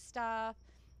on a few stuff,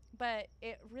 but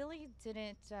it really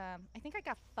didn't. I think I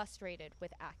got frustrated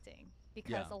with acting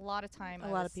because Yeah. a lot of time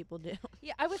A lot of people do.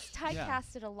 Yeah, I was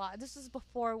typecasted a lot. This was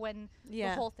before when Yeah.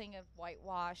 the whole thing of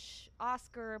whitewash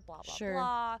Oscar, blah blah Sure.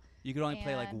 blah. You could only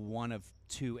play like and- one of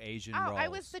two Asian Oh, roles. I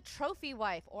was the trophy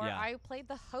wife, or Yeah. I played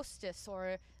the hostess,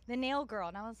 or the nail girl,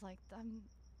 and I was like, I'm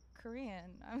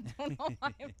Korean. I don't know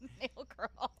why I'm the nail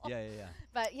girl. Yeah, yeah, yeah.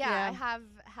 But yeah, Yeah. I have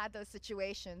had those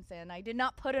situations, and I did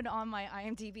not put it on my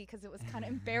IMDb because it was kind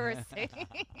of embarrassing.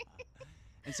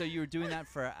 And so you were doing that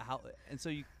for how? And so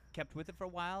you kept with it for a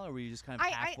while, or were you just kind of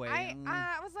halfway?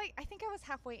 I was like, I think I was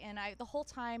halfway in. The whole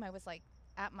time I was like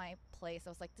at my place. I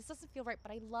was like, this doesn't feel right,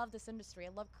 but I love this industry. I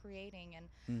love creating, and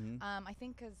Mhm. I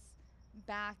think because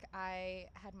back I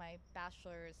had my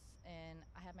bachelor's in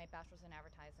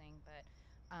advertising, but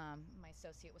my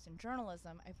associate was in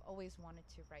journalism. I've always wanted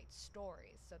to write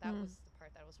stories, so that was the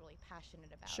part that I was really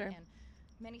passionate about. Sure. And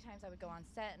many times I would go on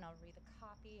set and I'll read the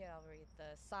copy, I'll read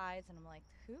the sides, and I'm like,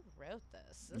 who wrote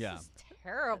this? This Yeah. is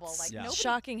terrible. It's Like Yeah. nobody.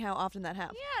 shocking how often that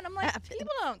happens. Yeah, and I'm like, happen.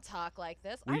 people don't talk like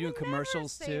this. Were I you doing would never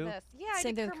commercials say too? This. Yeah, I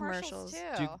Same did thing with commercials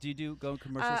commercials. too. Do you go in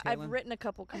commercials, I've Caitlin? written a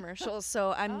couple commercials,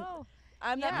 so I'm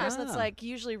that yeah. person that's Ah. like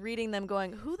usually reading them,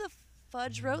 going, "Who the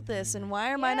fudge wrote this, and why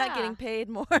am I not Yeah. getting paid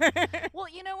more?" Well,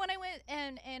 you know, when I went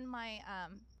in my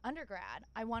undergrad,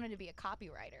 I wanted to be a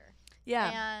copywriter.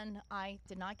 Yeah. And I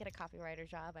did not get a copywriter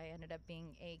job. I ended up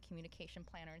being a communication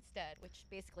planner instead, which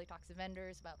basically talks to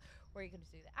vendors about where you're going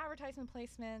to do the advertisement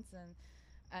placements. And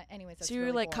anyways, that's So you were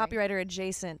really like boring. copywriter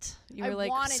adjacent. You I were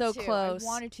like wanted so to. close. I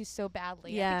wanted to so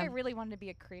badly. I Yeah. think I really wanted to be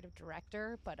a creative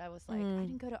director, but I was like, I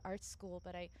didn't go to art school,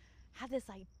 but I had this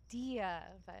idea.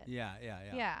 But Yeah.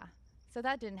 yeah. So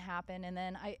that didn't happen. And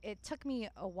then it took me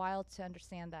a while to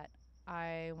understand that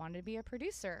I wanted to be a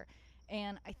producer.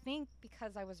 And I think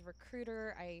because I was a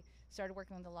recruiter, I started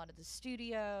working with a lot of the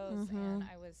studios, and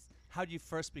I was How did you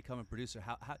first become a producer?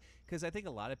 How? Because I think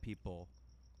a lot of people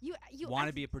you want I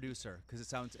to be a producer because it's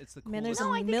the coolest. Man, there's no,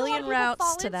 a I think million a lot of people routes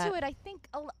fall to into that. it. I think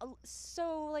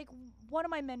so. Like one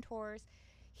of my mentors,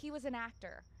 he was an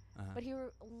actor, but he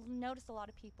noticed a lot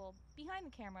of people behind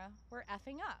the camera were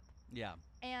effing up. Yeah.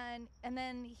 And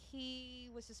then he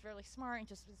was just really smart and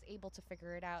just was able to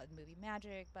figure it out in movie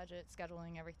magic, budget,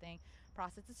 scheduling, everything,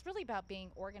 process. It's really about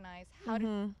being organized, how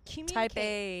to communicate. Type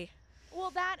A.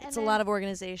 Well, that and it's a lot of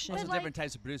organization. There's like, different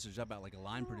types of producers. How about like a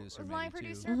line producer, maybe line too?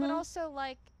 producer, but also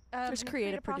like there's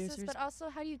creative process, producers, but also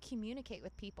how do you communicate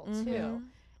with people too,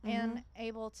 and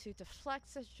able to deflect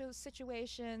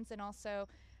situations, and also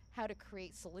how to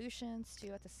create solutions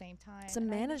too at the same time. It's a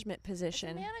management position.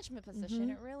 It's a management position.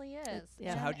 It really is.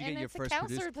 Yeah. So how did you get your first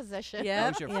counselor position? Yeah.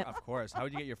 Of course. How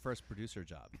did you get your first producer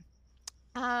job?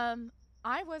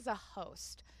 I was a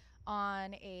host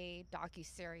on a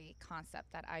docuseries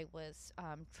concept that I was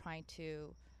trying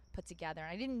to put together.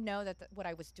 I didn't know that what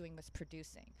I was doing was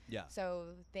producing. Yeah. So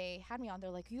they had me on. They're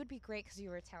like, you would be great because you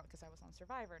were a talent, because I was on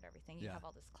Survivor and everything. You have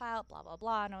all this clout, blah, blah,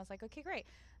 blah. And I was like, okay, great.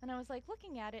 And I was like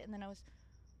looking at it, and then I was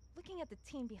looking at the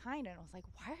team behind it, and I was like,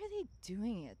 why are they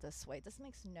doing it this way? This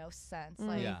makes no sense.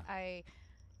 Like, I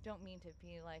don't mean to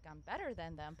be like I'm better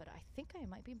than them, but I think I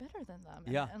might be better than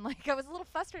them. And like I was a little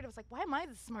frustrated. I was like, why am I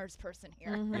the smartest person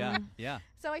here? Yeah.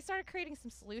 So I started creating some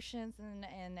solutions,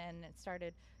 and it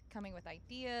started coming with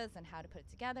ideas and how to put it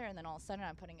together. And then all of a sudden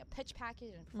I'm putting a pitch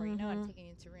package, and before you know it, I'm taking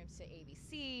it into rooms to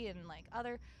ABC and like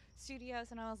other studios,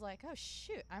 and I was like, oh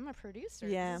shoot, I'm a producer.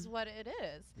 Yeah. This is what it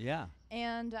is. Yeah.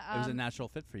 And it was a natural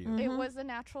fit for you. it was a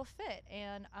natural fit,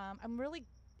 and I'm really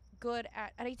good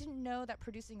at, and I didn't know that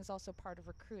producing is also part of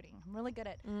recruiting. I'm really good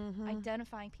at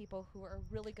identifying people who are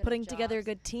really good putting at together a jobs,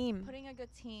 good team. putting a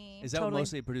good team. Is that what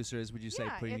mostly a producer is? Would you say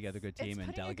putting together a good team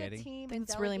and delegating? A good team I think and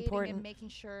it's really delegating important. and making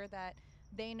sure that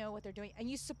they know what they're doing, and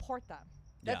you support them.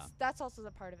 That's also the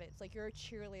part of it. It's like you're a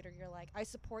cheerleader. You're like, I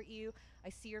support you. I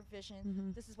see your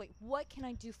vision. This is what can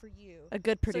I do for you? A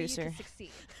good producer. So you can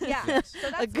succeed. Yeah. So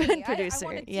that's a good me. producer. I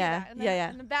wanna do yeah. that. And then,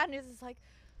 And the bad news is like,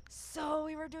 so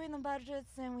we were doing the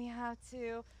budgets, and we have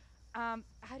to.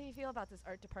 How do you feel about this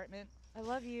art department? I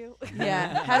love you.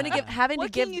 Yeah. having to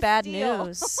give bad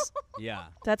news. Yeah.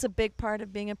 That's a big part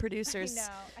of being a producer.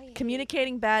 I know.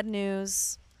 Communicating bad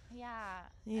news. Yeah.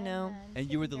 You know.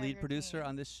 And you were the lead producer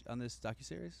on this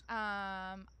docuseries?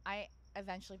 I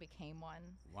eventually became one.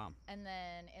 Wow. And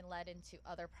then it led into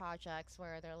other projects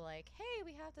where they're like, hey,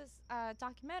 we have this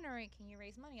documentary. Can you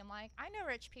raise money? I'm like, I know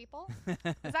rich people.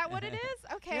 Is that what it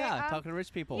is? Okay. Yeah, talking to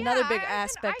rich people. Yeah, Another big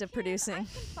aspect of producing. I can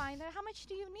find that. How much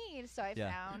do you need? So I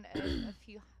found a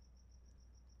few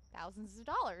thousands of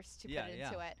dollars to put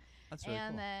into it. That's really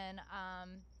and cool. then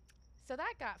so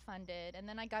that got funded, and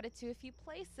then I got it to a few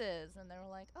places, and they were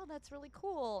like, oh, that's really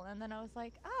cool. And then I was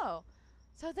like, oh,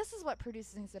 so this is what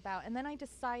producing is about. And then I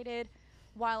decided,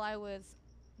 while I was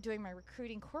doing my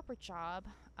recruiting corporate job,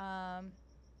 I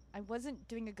wasn't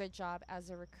doing a good job as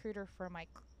a recruiter for my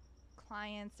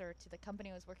clients or to the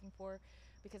company I was working for,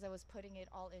 because I was putting it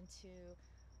all into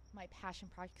my passion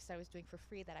projects I was doing for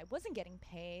free that I wasn't getting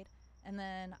paid. And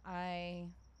then I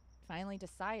finally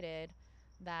decided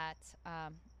that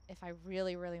if I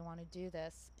really, really want to do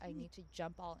this, I need to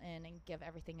jump all in and give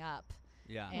everything up.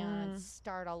 Yeah. And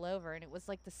start all over. And it was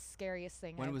like the scariest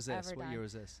thing I've ever done. When was this? What year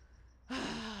was this?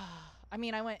 I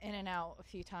mean, I went in and out a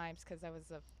few times because I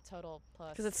was a total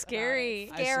puss. Because it's scary.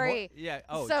 Scary. Yeah.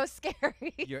 Oh. So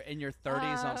scary. You're in your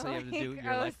 30s, also you have to do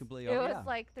your life completely It over. was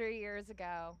like 3 years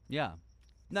ago. Yeah.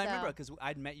 No, I So- remember because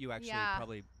I'd met you actually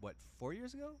probably, 4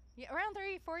 years ago? Yeah, around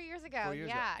 4 years ago. 4 years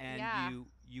ago. Yeah. And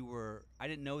you were, I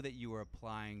didn't know that you were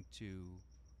applying to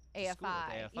AFI. school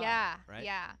with AFI, Yeah. right?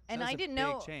 Yeah. So And that's I a didn't big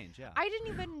know. change, yeah. I didn't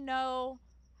even know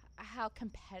how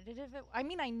competitive it. I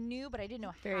mean, I knew, but I didn't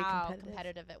know Very how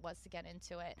competitive. it was to get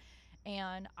into it.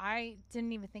 And I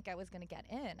didn't even think I was going to get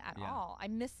in at all. I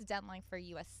missed the deadline for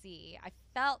USC. I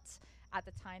felt at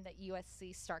the time that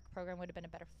USC Stark program would have been a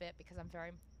better fit because I'm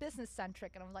very business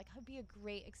centric, and I'm like, I'd be a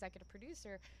great executive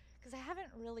producer because I haven't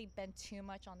really been too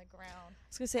much on the ground. I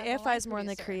was going to say, as a AFI line is more on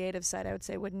the producer. creative side, I would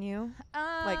say, wouldn't you?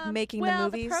 Like making the well,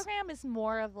 movies? The program is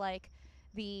more of like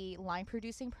the line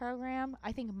producing program.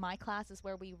 I think my class is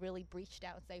where we really breached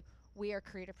out and say, we are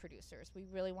creative producers. We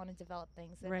really want to develop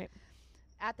things. And Right.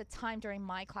 at the time during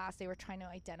my class, they were trying to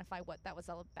identify what that was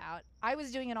all about. I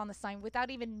was doing it on the side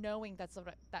without even knowing that's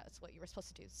what you were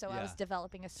supposed to do. So I was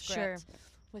developing a script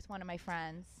with one of my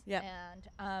friends. Yeah.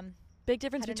 And big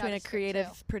difference had between another a script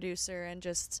creative too. producer and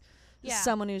just Yeah.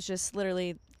 someone who's just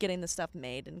literally getting the stuff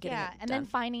made and getting it and done. then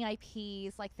finding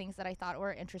IPs, like things that I thought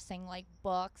were interesting, like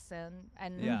books, and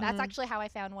Yeah. that's actually how I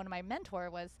found one of my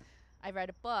mentor was I read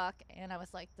a book and I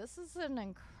was like, this is an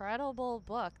incredible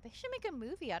book. They should make a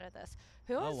movie out of this.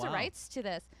 Who owns the wow. rights to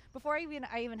this? Before I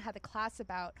even had the class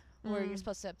about where you're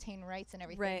supposed to obtain rights and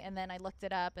everything. Right. And then I looked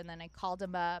it up and then I called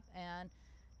him up and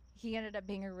he ended up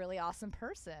being a really awesome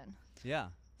person. Yeah.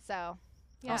 So,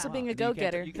 yeah. Also being a And you can't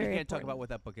go-getter. You very can't talk about important. what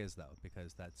that book is though,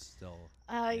 because that's still.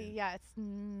 Yeah, it's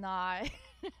not.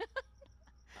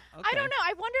 Okay. I don't know.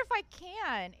 I wonder if I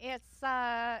can. It's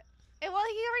well, he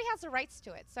already has the rights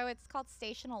to it, so it's called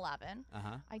Station 11.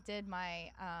 I did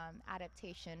my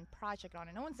adaptation project on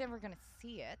it. No one's ever gonna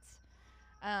see it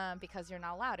because you're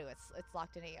not allowed to. It's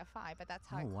locked in AFI. But that's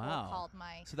how I called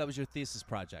my. So that was your thesis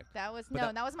project. That was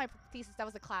But that was my thesis. That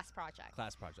was a class project.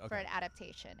 Class project. For Okay. an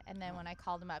adaptation. And then when I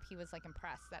called him up, he was like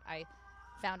impressed that I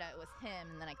found out it was him,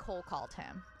 and then I cold called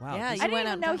him. Wow. Yeah, this- you I went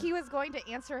didn't even out know and he was going to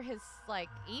answer his like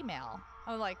email.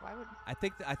 I was like, why would? I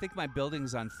think my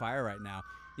building's on fire right now.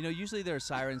 You know, usually there are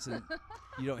sirens and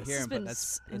you don't This hear has them, but been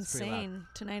that's pretty loud. insane.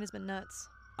 Tonight has been nuts.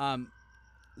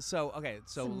 So okay,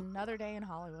 It's so another day in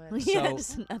Hollywood. Yeah, so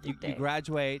just another you day.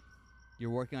 graduate, you're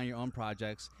working on your own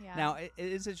projects. Yeah. Now it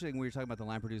is interesting when you're talking about the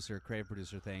line producer, creative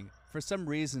producer thing. For some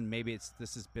reason, maybe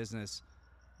this is business.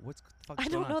 What's the fuck? I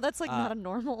don't know. That's like not a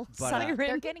normal but, siren.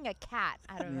 They're getting a cat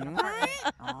out of the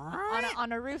apartment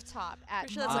on a rooftop at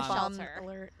Pretty sure that's Mall a bomb shelter.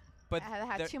 alert. But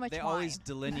had they're- too much they always wine.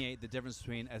 delineate the difference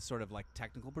between a sort of like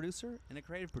technical producer and a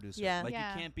creative producer. Yeah. Like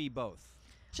Yeah. you can't be both.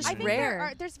 Just I think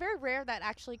rare. there's very rare that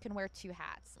actually can wear two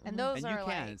hats, and Mhm. those And are you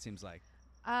like. can, it seems like.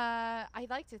 I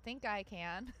like to think I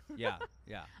can. Yeah,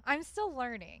 yeah. I'm still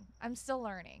learning.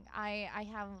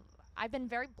 I've been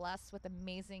very blessed with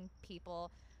amazing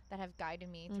people that have guided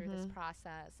me through this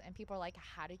process, and people are like,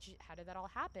 how did that all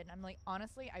happen? I'm like,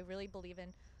 honestly, I really believe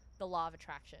in the law of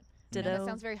attraction. I know Ditto. that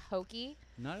sounds very hokey,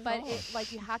 Not at but all.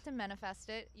 like you have to manifest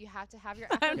it. You have to have your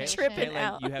I'm affirmation. tripping Caitlin,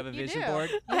 out. you have a You vision do. board?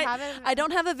 You have a I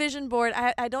don't have a vision board.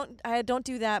 I don't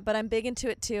do that, but I'm big into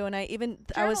it too. And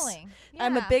journaling.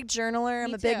 I'm a Yeah. big journaler.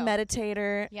 I'm Me a big too.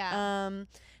 meditator. Yeah.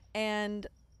 And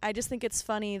I just think it's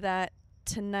funny that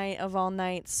tonight of all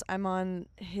nights, I'm on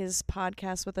his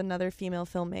podcast with another female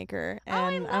filmmaker, and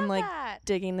I love I'm like that.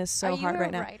 digging this so Are hard you a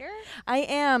right now. writer? I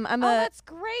am. Oh, that's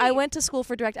great. I went to school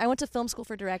for I went to film school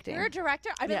for directing. You're a director?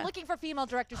 I've been Yeah. looking for female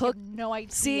directors. Hook- You have no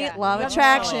idea. See, law of Oh.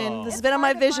 attraction. This has It's been on my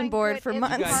hard to vision find board good- for it's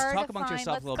months. You guys hard talk to amongst find. yourself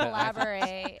a Let's little bit.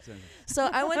 collaborate. So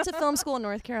I went to film school in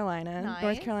North Carolina, North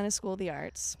Nice. Carolina School of the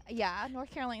Arts. Yeah, North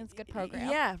Carolina's a good program.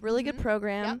 Yeah, really good Mhm.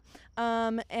 program.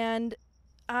 And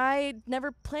I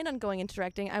never planned on going into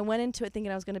directing. I went into it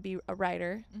thinking I was going to be a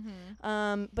writer,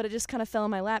 but it just kind of fell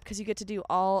in my lap because you get to do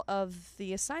all of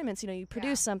the assignments. You know, you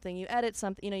produce something, you edit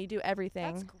something, you know, you do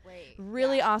everything. That's great.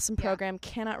 Really Yeah. awesome Yeah. program.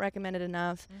 Cannot recommend it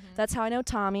enough. Mhm. That's how I know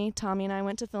Tommy. Tommy and I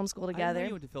went to film school I didn't together. know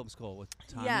you went to film school with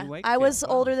Tommy Yeah, Wakefield. I was Wow.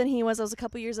 older than he was. I was a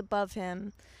couple years above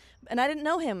him, and I didn't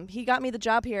know him. He got me the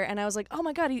job here, and I was like, "Oh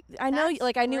my god, I know!" That's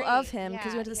Like I knew of great. him because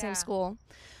we Yeah, went to the same yeah. school.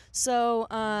 So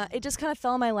it just kind of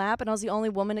fell in my lap, and I was the only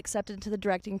woman accepted into the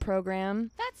directing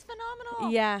program. That's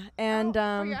phenomenal. Yeah, and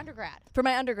for your undergrad. for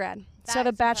my undergrad, so I have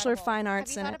a That's Bachelor of incredible. Fine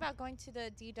Arts Have you in thought it. about going to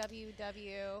the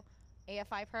DWW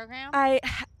AFI program? I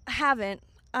haven't.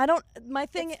 I don't. My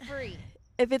thing. It's free.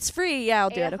 If it's free, yeah, I'll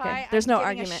do it. Okay. AFI, There's I'm no giving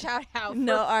argument. A shout out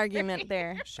No for argument free.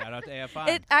 there. Shout out to AFI.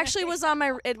 It actually was on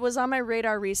my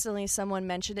radar recently. Someone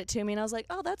mentioned it to me, and I was like,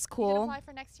 "Oh, that's You can cool." apply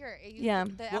for next year. Yeah.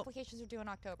 The Well- applications are due in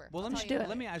October. well, I'll let me tell do you it.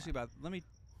 let me ask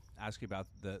you about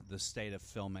the state of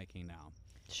filmmaking now,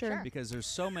 Sure. because there's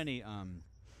so many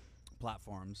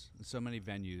platforms, so many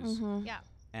venues, Mhm. Yeah.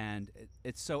 and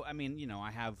it's so. I mean, you know,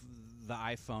 I have the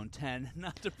iPhone 10,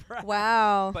 not to brag,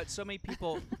 Wow. but so many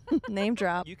people. Name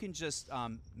drop. You can just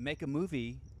make a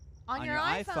movie On your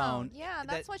iPhone. Yeah,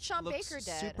 that's what Sean looks Baker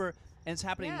did. Super, and it's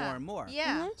happening Yeah. more and more.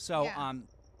 Yeah. So Yeah.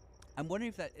 I'm wondering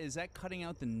if that is cutting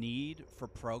out the need for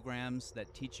programs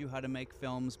that teach you how to make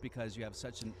films because you have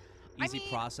such an easy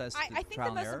process. I to think trial the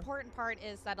and most error? important part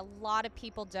is that a lot of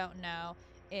people don't know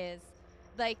is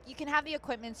like you can have the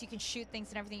equipment, so you can shoot things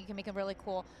and everything, you can make them really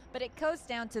cool, but it goes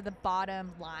down to the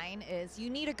bottom line is you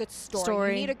need a good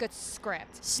story. You need a good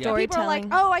script. Storytelling. People are like,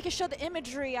 oh, I can show the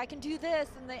imagery, I can do this,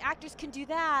 and the actors can do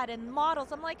that, and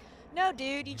models. I'm like, no,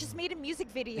 dude, you just made a music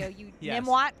video, you Yes.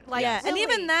 nimwat. Like, yeah, and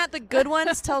even silly. that, the good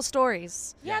ones tell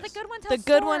stories. Yeah, Yes. the good one The tells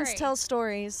good ones story. tell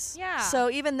stories. Yeah. So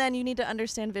even then, you need to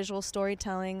understand visual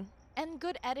storytelling. And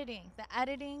good editing. The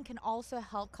editing can also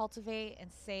help cultivate and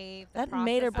save the That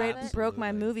made or process of it. broke my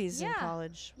Absolutely. movies in Yeah.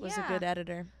 college. Was a Yeah. good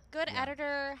editor. Good Yeah.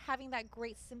 editor, having that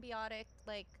great symbiotic,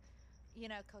 like, you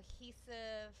know,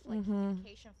 cohesive, like Mhm.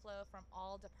 communication flow from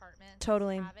all departments.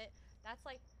 Totally. Have it. That's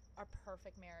like a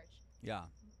perfect marriage. Yeah.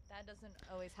 That doesn't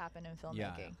always happen in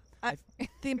Yeah. filmmaking.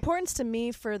 The importance to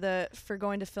me for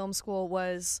going to film school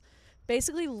was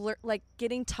basically like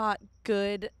getting taught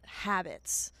good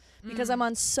habits. Because I'm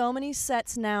on so many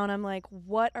sets now, and I'm like,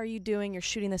 what are you doing? You're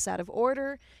shooting this out of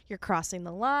order. You're crossing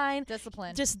the line.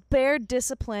 Discipline. Just bare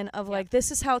discipline of like, this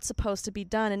is how it's supposed to be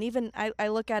done. And even I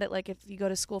look at it like if you go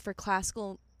to school for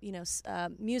classical,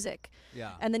 music,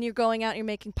 and then you're going out and you're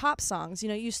making pop songs,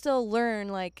 you still learn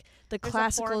like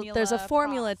classical. There's a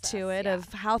formula to it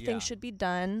of how things should be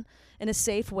done in a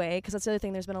safe way. Because that's the other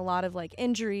thing. There's been a lot of like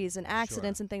injuries and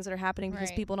accidents and things that are happening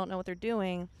because people don't know what they're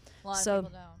doing. A lot of people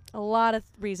don't. A lot of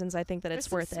reasons I think that There's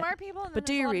it's worth smart people, and but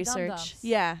do then your there's a lot of research. dum-dums.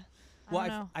 Yeah.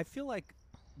 Well, I feel like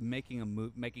making an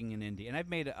indie, and I've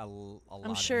made a lot.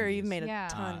 I'm of sure you've indies, made a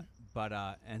ton. but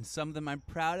and some of them I'm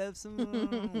proud of.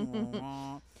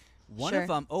 Some one Sure. of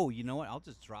them. Oh, you know what? I'll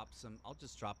just drop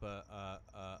a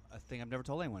thing I've never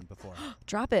told anyone before.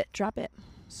 Drop it.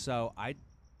 So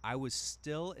I was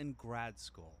still in grad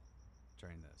school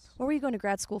during this. What were you going to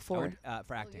grad school for?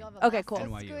 For acting. Okay, cool.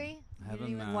 NYU. I have a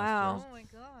master's. Wow. Oh my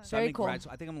god. So Very I'm in cool. grad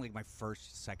school. I think I'm like my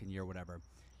second year, whatever.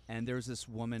 And there was this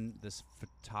woman, this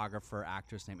photographer,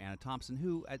 actress named Anna Thompson,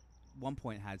 who at one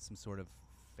point had some sort of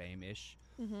fame-ish.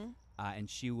 And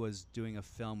she was doing a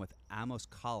film with Amos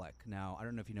Kollick. Now, I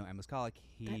don't know if you know Amos Kollick.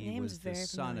 He was the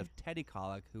son of Teddy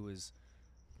Kollick, who was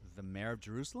the mayor of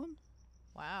Jerusalem.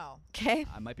 Wow. Okay.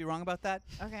 I might be wrong about that.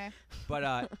 Okay.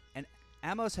 But and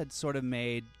Amos had sort of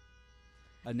made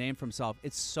a name for himself.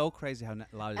 It's so crazy how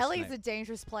loud it is. LA's a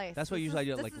dangerous place. That's what usually I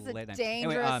do at like late night. This is a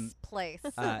dangerous place.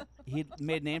 He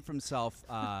made a name for himself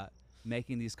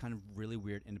making these kind of really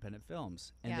weird independent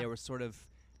films. And they were sort of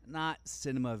not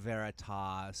cinema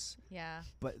veritas. Yeah.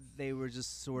 But they were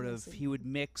just sort of he would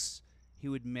mix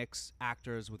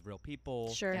actors with real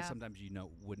people. Sure. And sometimes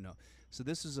wouldn't know. So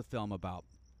this is a film about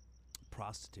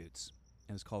prostitutes,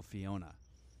 and it's called Fiona.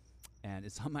 And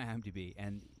it's on my IMDb,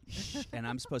 and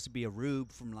I'm supposed to be a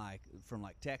rube from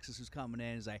Texas who's coming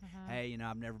in. He's like, hey,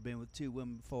 I've never been with two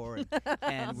women before,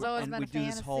 and we do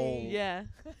this whole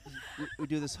we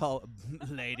do this whole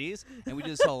ladies, and we do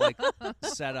this whole like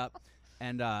setup,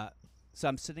 and so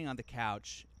I'm sitting on the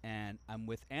couch, and I'm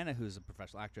with Anna, who's a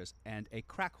professional actress, and a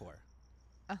crack whore.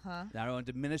 Now, I don't want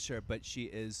to diminish her, but she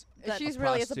is. She's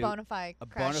really is a bona fide.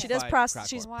 She does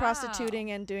she's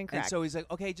prostituting and doing crack. And so he's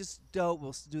like, okay, just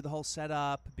we'll do the whole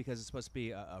setup because it's supposed to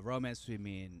be a romance between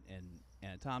me and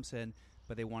Anna Thompson,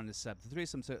 but they wanted to set up the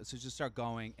threesome, so just start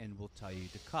going, and we'll tell you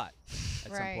to cut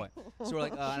at some point. So we're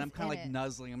like, and I'm kind of like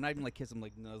nuzzling. I'm not even like kissing. I'm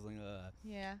like nuzzling.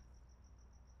 Yeah.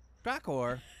 Crack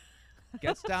whore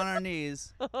gets down on her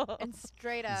knees and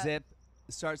straight up. Zip.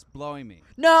 Starts blowing me.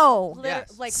 No.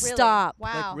 Yes. Like really. Stop.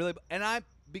 Wow. Like really, and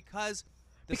because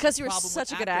you were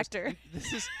such a good actor.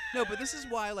 But this is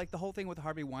why like the whole thing with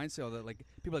Harvey Weinstein, that like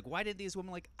people are like, why did these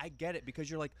women like? I get it, because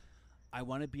you're like, I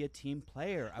want to be a team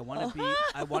player. I want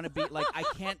to be like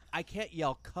I can't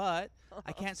yell cut.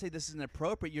 I can't say this isn't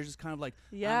appropriate. You're just kind of like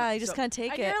you just kind of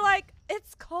take and it. You're like,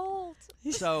 it's cold.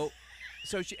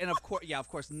 So she, and of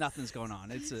course nothing's going on.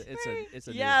 It's a there's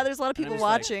a lot of And people I'm just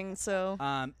watching. like, so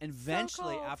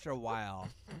eventually after a while,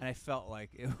 and I felt like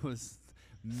it was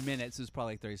minutes. It was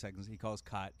probably like 30 seconds. He calls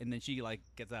cut, and then she like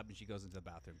gets up and she goes into the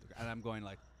bathroom, and I'm going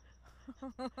like,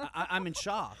 I'm in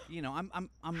shock. I'm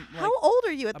like, how old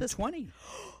are you at I'm this? 20.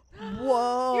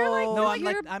 Whoa. You're like, No,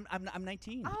 I'm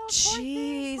 19. Oh,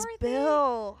 Jeez, poor thing.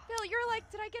 Bill. Bill, you're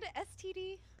like, did I get an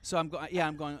STD? So I'm going. Yeah,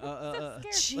 I'm going. So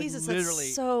scared. Jesus, like, that's literally.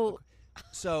 so.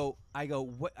 So I go,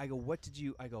 what? I go, what did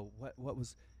you? I go, what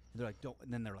was? And they're like, don't.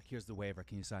 And then they're like, here's the waiver.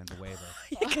 Can you sign the waiver?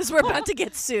 Because we're about to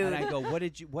get sued. And I go, what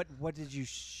did you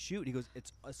shoot? He goes,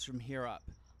 it's from here up.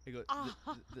 He goes,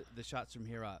 the shot's from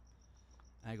here up.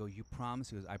 And I go, you promise?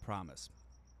 He goes, I promise.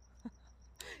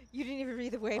 You didn't even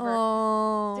read the waiver.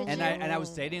 Oh. Did And you? I was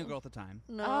dating a girl at the time.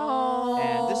 No. Oh.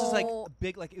 And this is like a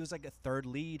big, like it was like a third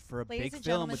lead for a Ladies big and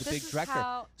film gentlemen, with a this big is director.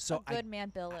 how So a good man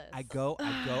Bill is. I go,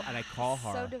 and I call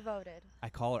her. So devoted. I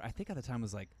call her. I think at the time it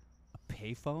was like a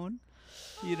payphone.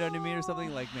 You know what I mean, or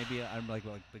something like maybe I'm like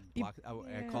big block.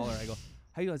 I call her. I go,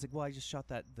 how you? I was like, well, I just shot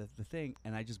the thing,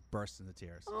 and I just burst into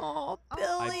tears. Oh,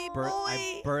 Billy boy.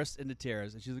 I burst into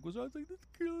tears, and she's like, "What's wrong?" I was like, "This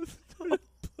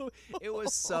girl." It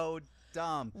was so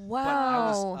dumb. Wow.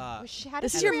 But I was,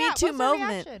 This is your Me Too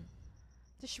moment.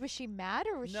 Was she mad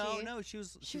or was she? No, she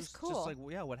was cool. just like,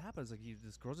 well, yeah, what happens? Like,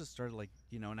 this girl just started like,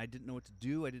 and I didn't know what to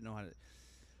do. I didn't know how to.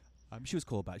 She was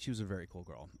cool about it. She was a very cool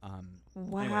girl.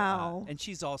 Wow. Anyway, and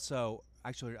she's also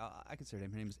actually I can say her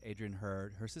name. Her name is Adrienne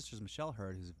Hurd. Her sister's Michelle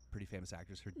Hurd, who's a pretty famous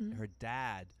actress. Her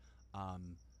dad,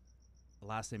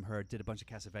 last name Hurd, did a bunch of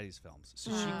Cassavetes films.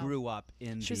 So she grew up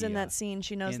in. She was in that scene.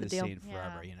 She knows in the deal. Scene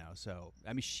forever, So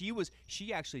I mean,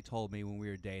 she actually told me when we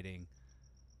were dating.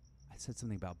 said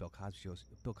something about Bill Cosby. She goes,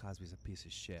 Bill Cosby's a piece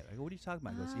of shit. I go, what are you talking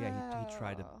about? He goes, yeah, he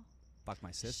tried to fuck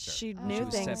my sister. She when knew she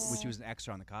was things. when she was an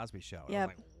extra on the Cosby Show. Yeah. I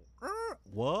was like,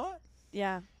 what?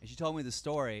 Yeah. And she told me the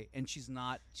story, and she's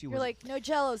not. You're like, no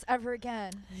Jellos ever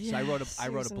again. So I wrote a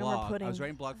Seriously, no more blog. I pudding. was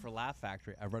writing a blog for Laugh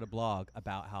Factory. I wrote a blog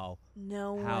about how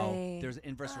way. there's an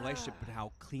inverse relationship between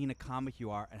how clean a comic you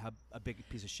are and how a big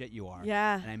piece of shit you are.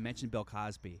 Yeah. And I mentioned Bill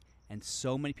Cosby, and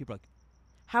so many people are like,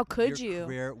 how could your you?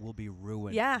 career will be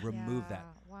ruined. Yeah. Remove that.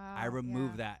 Wow. I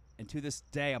removed that, and to this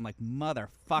day, I'm like,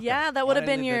 motherfucker. Yeah, that would have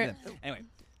been your. Anyway.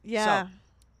 Yeah. So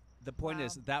the point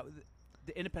is that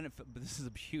the independent. But this is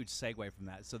a huge segue from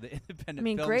that. So the independent. I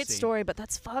mean, film great scene, story, but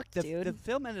that's fucked, dude. The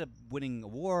film ended up winning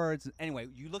awards. Anyway,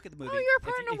 you look at the movie. Oh, you're a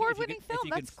part of an award-winning film.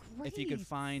 That's great. If you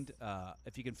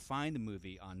can find the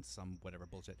movie on some whatever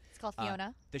bullshit. It's called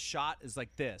Fiona. The shot is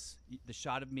like this. The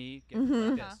shot of me Mm-hmm.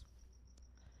 like this.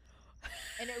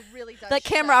 And it really does. That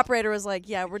camera operator was like,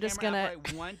 "Yeah, we're The just camera gonna."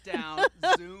 operator went down,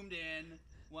 zoomed in,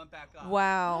 went back up.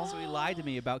 Wow. So he lied to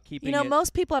me about keeping. You know, it.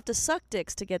 most people have to suck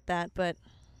dicks to get that, but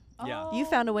Yeah. you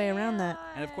found a way around that.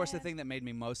 And of course, the thing that made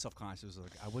me most self-conscious was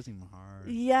like I wasn't even hard.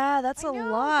 yeah, that's I a know,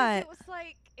 'cause lot. It was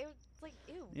like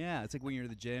ew. Yeah, it's like when you're at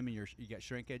the gym and you get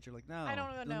shrinkage. You're like, no. I don't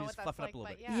even let know me what just that's fluff it like, up a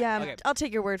little but bit. Yeah, Okay. I'll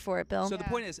take your word for it, Bill. So the Yeah.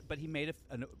 point is, but he made it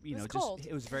cold.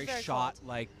 it was very very shot cold.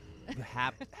 like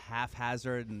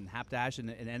haphazard and hapdash, and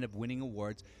it ended up winning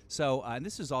awards. So and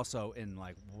this is also in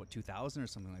like 2000 or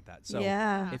something like that. So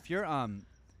Yeah. if you're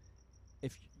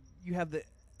if you have the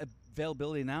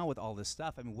availability now with all this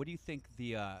stuff, I mean, what do you think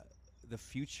the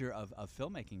future of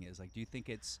filmmaking is? Like, do you think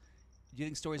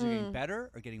stories are getting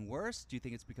better or getting worse? Do you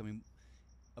think it's becoming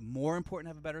more important to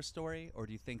have a better story, or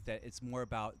do you think that it's more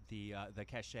about the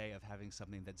cachet of having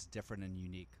something that's different and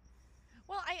unique?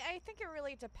 Well, I think it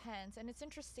really depends, and it's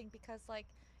interesting because like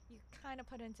you kind of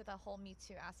put into the whole Me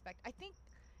Too aspect. I think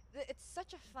it's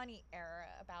such a funny era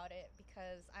about it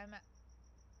because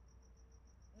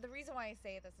the reason why I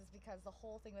say this is because the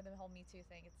whole thing with the whole Me Too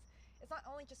thing, it's not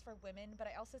only just for women, but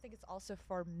I also think it's also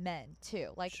for men too.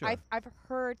 Like Sure. I've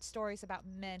heard stories about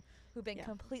men who've been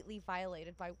completely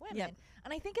violated by women,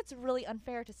 and I think it's really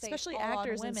unfair to say Especially all on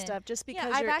actors and women. stuff, just Yeah,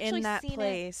 because I've you're actually in that seen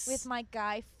place. it with my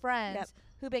guy friends Yep.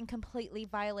 who've been completely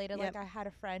violated. Yep. Like I had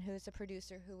a friend who's a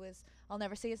producer who was, I'll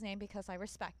never say his name because I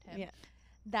respect him, Yeah.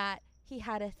 that he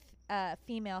had a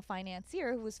female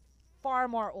financier who was far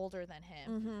more older than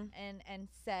him, Mm-hmm. and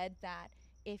said that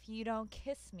if you don't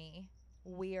kiss me,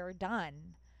 we're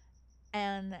done.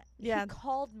 And he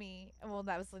called me. Well,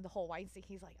 that was like the whole Weinstein.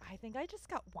 He's like, I think I just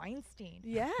got Weinstein.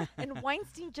 Yeah. And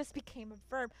Weinstein just became a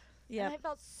verb. Yeah. And I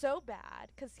felt so bad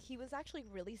because he was actually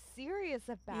really serious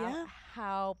about Yeah.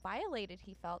 how violated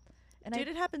he felt. And Dude,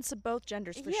 it happens to both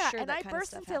genders for yeah, sure. and that I kind of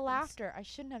burst stuff into happens. laughter. I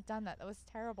shouldn't have done that. That was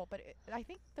terrible. But I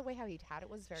think the way how he had it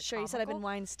was very Sure, comical. you said I've been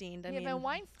Weinsteined. I Yeah, mean, been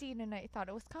Weinstein, and I thought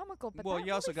it was comical. But Well, that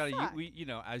you also really got sucked.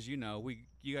 to, as you know,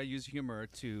 you got to use humor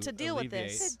to deal with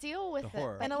alleviate this. to deal with the it.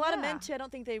 horror. But and a lot of yeah. men too. I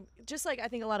don't think they just like I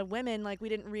think a lot of women like we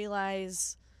didn't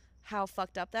realize how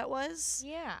fucked up that was.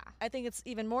 Yeah. I think it's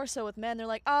even more so with men. They're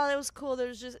like, oh, that was cool.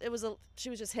 She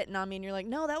was just hitting on me, and you're like,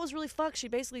 no, that was really fucked. She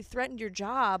basically threatened your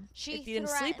job She if you didn't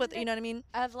sleep with. You know what I mean?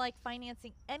 Of like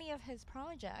financing any of his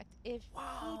project if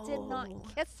he did not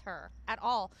kiss her at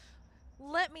all.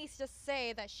 Let me just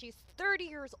say that she's 30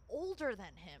 years older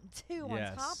than him too. Yes.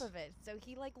 On top of it, so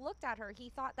he like looked at her. He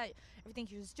thought that everything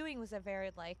she was doing was a very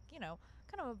like kind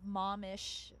of a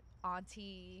momish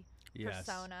auntie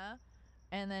persona,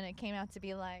 and then it came out to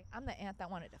be like I'm the aunt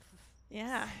that wanted to.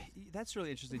 Yeah. That's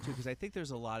really interesting too, because I think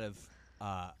there's a lot of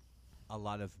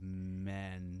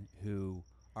men who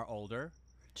are older,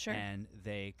 Sure. and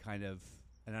they kind of,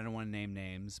 and I don't want to name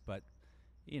names, but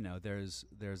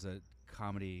there's a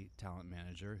comedy talent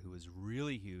manager who was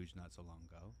really huge not so long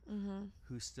ago,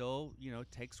 who still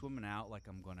takes women out like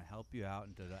I'm going to help you out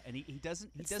and and he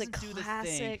doesn't It's the do the thing.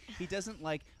 classic- He doesn't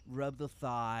like rub the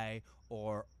thigh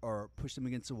or push them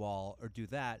against a wall or do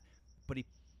that, but he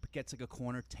gets like a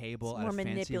corner table It's at a more fancy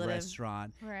manipulative.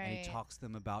 restaurant, and Right. he talks to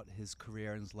them about his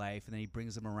career and his life, and then he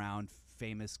brings them around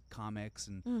famous comics,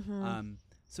 and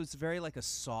so it's very like a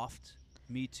soft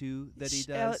Me Too that he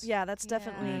does. Yeah, that's Yeah. You know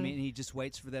definitely. what I mean? He just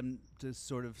waits for them to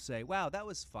sort of say, "Wow, that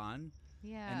was fun,"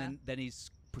 Yeah. and then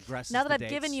he's progresses. Now that the I've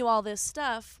dates. given you all this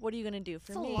stuff, what are you gonna do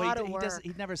for It's a me? lot But of he work.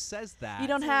 he never says that. You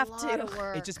don't It's a have lot to. of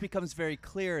work. It just becomes very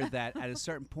clear that at a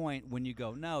certain point, when you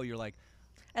go, "No," you're like,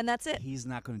 And that's it. "He's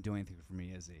not going to do anything for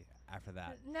me, is he?" After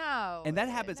that, No. and that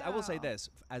happens. I will say no. this: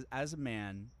 as a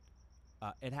man,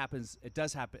 it happens. It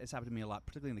does happen. It's happened to me a lot,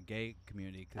 particularly in the gay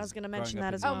community. I was gonna growing mention up that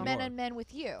in as New well. Oh, men York. and men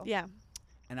with you. Yeah.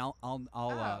 And I'll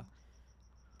Oh.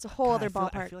 It's a whole God, other I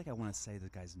ballpark. feel like I want to say the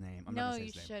guy's name. I'm no, not gonna say you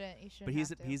his name. shouldn't. You shouldn't. But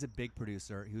have to. he's a big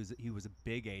producer. He was a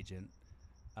big agent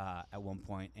at one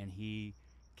point, and he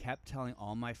kept telling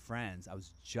all my friends I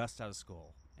was just out of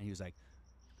school, and he was like,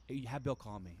 "You have Bill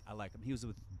call me. I like him." He was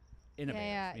with Innovative,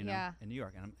 yeah, you know, yeah. in New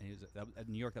York, and he was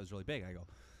in New York. That was really big. I go,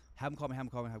 "Have him call me. Have him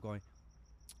call me. Have him call me."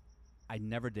 I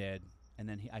never did, and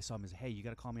then I saw him and said, "Hey, you got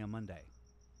to call me on Monday.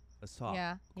 Let's talk."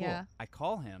 Yeah, Cool. yeah. I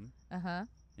call him. Uh-huh. And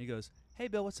he goes, "Hey,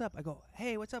 Bill, what's up?" I go,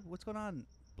 "Hey, what's up? What's going on,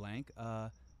 blank? What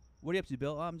are you up to,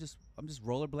 Bill?" "Oh, I'm just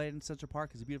rollerblading in Central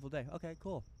Park. It's a beautiful day." "Okay,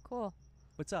 cool. Cool.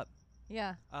 What's up?"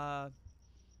 Yeah.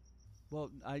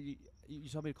 Well, you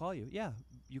told me to call you." "Yeah,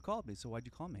 you called me. So why'd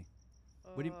you call me?"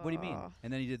 What do you mean?"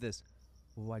 And then he did this.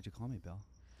 "Well, why'd you call me, Bill?"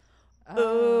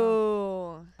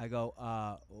 Oh. I go,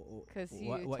 'Cause you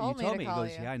what told me to me?" call He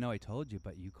goes, you. "Yeah, I know I told you,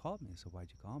 but you called me. So why'd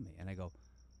you call me?" And I go,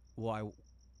 "Well,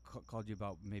 I called you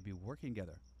about maybe working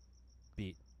together."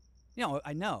 Beat. You know,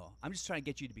 I know. I'm just trying to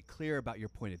get you to be clear about your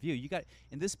point of view. You got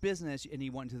in this business, and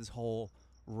you went into this whole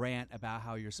rant about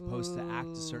how you're supposed to act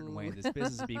a certain way in this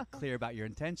business and be clear about your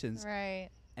intentions. Right.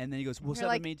 And then he goes, "We'll You're set up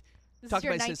like, a meeting." This Talk is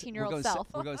your about this. 19-year-old self.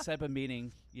 We're going to set up a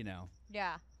meeting. You know.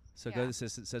 Yeah. So Yeah. go to the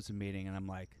assistant, sets a meeting, and I'm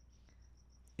like,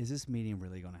 "Is this meeting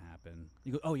really going to happen?"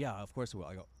 He goes, "Oh yeah, of course it will."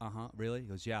 I go, "Really?" He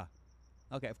goes, "Yeah."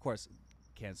 "Okay, of course."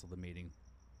 Cancel the meeting.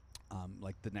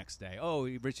 Like the next day. "Oh,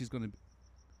 Richie's going to."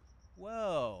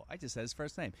 Whoa! I just said his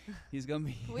first name. He's going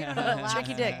to be. We don't know the last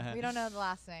Tricky name. dick. We don't know the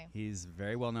last name. He's a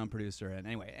very well-known producer, and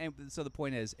anyway, so the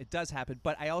point is, it does happen.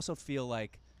 But I also feel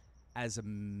like, as a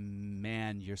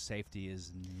man, your safety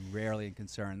is rarely in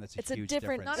concern. That's It's huge a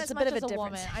different. difference. Not It's as a bit much of a as a difference.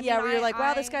 woman. I Yeah, mean, where you're like,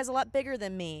 wow, this I- guy's a lot bigger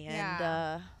than me, and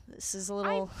Yeah. this is a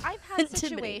little. I've had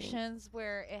intimidating. situations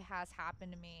where it has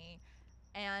happened to me,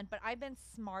 but I've been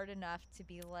smart enough to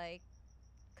be like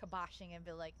kiboshing and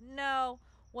be like, no,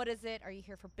 what is it? Are you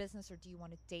here for business or do you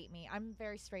want to date me? I'm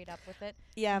very straight up with it.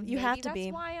 Yeah, you have Maybe to be.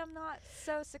 That's why I'm not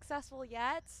so successful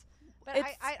yet. But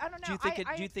It's- I don't know. Do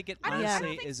you think it I don't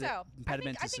honestly think is so. an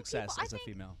impediment I to think success people- I as a think-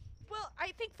 female? Well,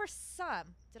 I think for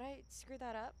some. Did I screw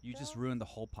that up? You just Bill? ruined the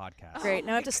whole podcast. Great.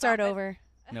 Now I have to start God. over.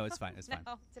 No, it's fine. It's no,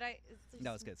 fine. did I?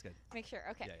 No, it's good. It's good. Make sure.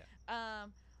 Okay. Yeah.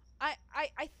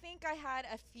 I think I had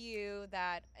a few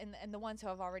that, and the ones who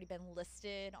have already been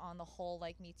listed on the whole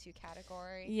like Me Too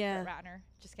category. Yeah. Brett Ratner.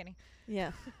 Just kidding.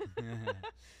 Yeah.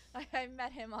 I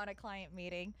met him on a client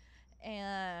meeting,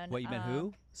 and What, you meant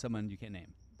who? Someone you can't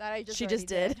name. That I just She already just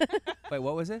did. Wait,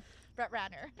 what was it? Brett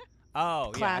Ratner.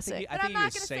 Oh, Classic. yeah. I But think I'm you not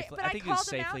could gonna say. safely. But I think you called could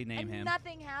safely him out, name and him.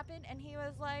 nothing happened, and he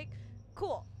was like,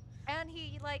 "Cool," and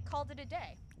he like called it a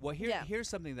day. Well, Yeah. here's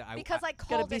something that Because I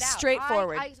Gotta called be it out.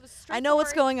 straightforward. I was straightforward. I know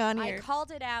what's going on I here.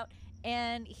 called it out,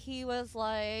 and he was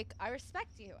like, "I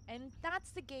respect you," and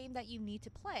that's the game that you need to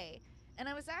play. And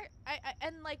I was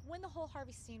and like when the whole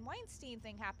Harvey Weinstein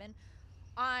thing happened,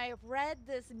 I read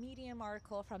this Medium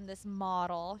article from this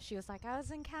model. She was like, "I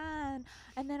was in Cannes,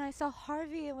 and then I saw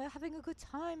Harvey, and we were having a good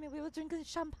time, and we were drinking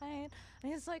champagne,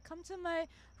 and he's like, come to my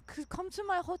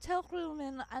hotel room,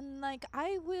 and like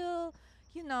I will."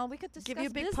 You know, we could discuss Give you a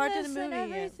big business part in the and movie,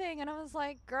 yeah. everything. And I was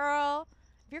like, girl,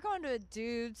 if you're going to a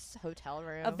dude's hotel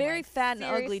room, A very like, fat and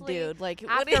ugly seriously, dude. Like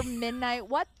what do after you- midnight,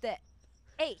 what the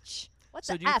H? What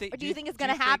So the do you F? think- Or do do you you- think it's do you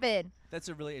going to think- happen? That's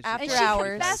a really After And interesting she hours.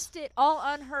 question. confessed it all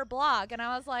on her blog. And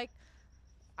I was like,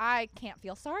 I can't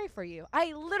feel sorry for you.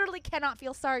 I literally cannot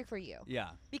feel sorry for you.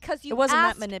 Yeah. Because you it wasn't that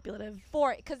asked manipulative.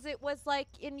 for it. Because it was like,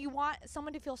 and you want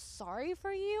someone to feel sorry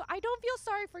for you? I don't feel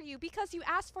sorry for you because you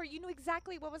asked for it. You knew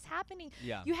exactly what was happening.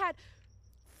 Yeah. You had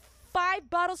 5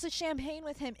 bottles of champagne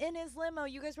with him in his limo.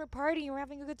 You guys were partying. You were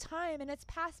having a good time. And it's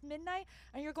past midnight,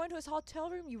 and you're going to his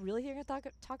hotel room. You really are going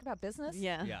to talk about business?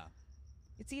 Yeah. Yeah.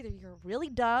 It's either you're really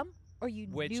dumb or you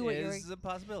Which knew what you were... is a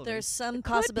possibility. There's some Could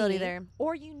possibility be, there.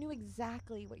 Or you knew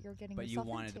exactly what you're getting but you yourself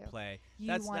wanted into. to play. You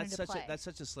that's wanted that's to such play. a that's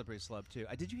such a slippery slope too.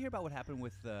 Did you hear about what happened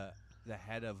with the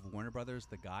head of Warner Brothers,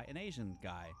 the guy, an Asian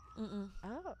guy? Mm-mm.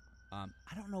 Oh.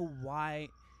 I don't know why.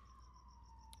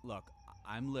 Look,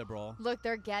 I'm liberal. Look,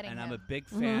 they're getting and him. I'm a big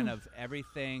fan of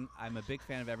everything. I'm a big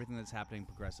fan of everything that's happening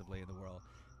progressively in the world.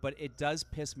 But it does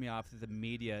piss me off that the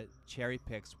media cherry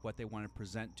picks what they want to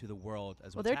present to the world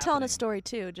as Well, what's they're telling a happening. story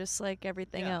too, just like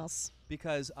everything Yeah. else.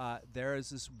 Because there is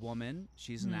this woman,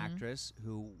 she's an Mhm. actress,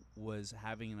 who was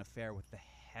having an affair with the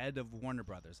head of Warner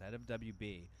Brothers, head of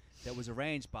WB, that was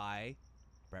arranged by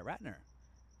Brett Ratner.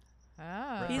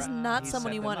 Oh. He's Right. not He someone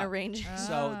set you them want up. arranged.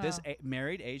 So this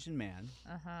married Asian man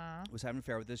Uh-huh. was having an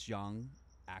affair with this young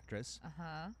actress,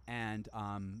 Uh-huh. and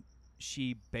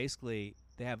she basically,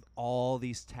 they have all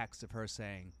these texts of her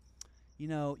saying, you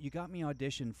know, you got me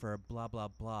auditioned for blah, blah,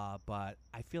 blah, but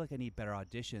I feel like I need better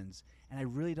auditions, and I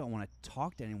really don't want to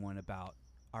talk to anyone about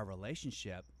our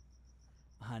relationship.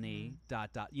 honey, ...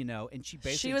 And she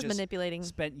basically She was just manipulating.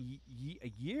 spent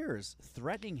years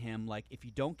threatening him, like, if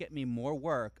you don't get me more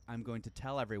work, I'm going to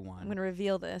tell everyone. I'm going to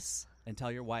reveal this. And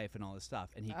tell your wife and all this stuff.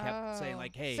 And he kept saying,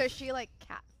 like, hey. So she, like,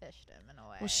 catfished him in a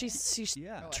way. Well, she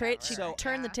Whatever.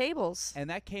 turned the tables. And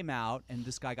that came out, and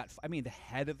this guy the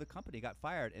head of the company got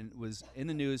fired, and it was in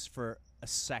the news for a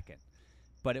second.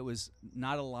 But it was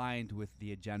not aligned with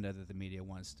the agenda that the media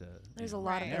wants to. There's a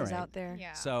lot of those out there.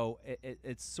 Yeah. So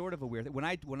it's sort of a weird thing.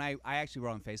 When I actually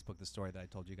wrote on Facebook the story that I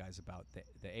told you guys about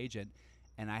the agent,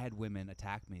 and I had women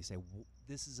attack me, say,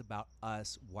 "This is about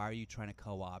us. Why are you trying to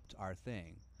co-opt our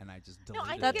thing?" And I just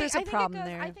deleted it. There's a problem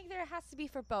there. I think there has to be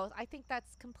for both. I think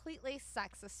that's completely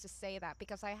sexist to say that,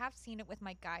 because I have seen it with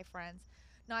my guy friends.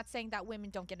 Not saying that women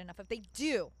don't get enough. If they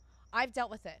do, I've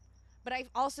dealt with it. But I've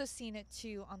also seen it,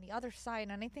 too, on the other side,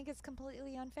 and I think it's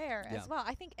completely unfair as well.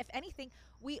 I think, if anything,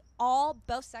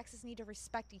 both sexes need to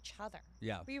respect each other.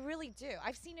 Yeah. We really do.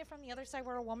 I've seen it from the other side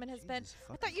where a woman has been,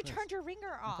 I thought you turned your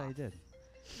ringer off. I thought you did.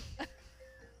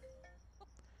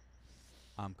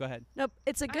 Go ahead. Nope.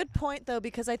 It's a good point, though,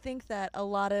 because I think that a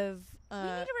lot of... we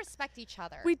need to respect each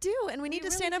other. We do, and we need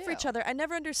to stand up for each other. I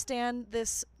never understand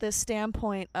this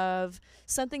standpoint of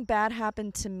something bad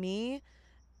happened to me,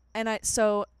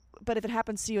 but if it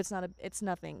happens to you, it's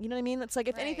nothing. You know what I mean? It's like,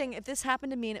 if anything, if this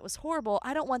happened to me and it was horrible,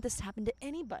 I don't want this to happen to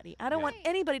anybody. I don't want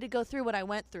anybody to go through what I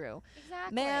went through.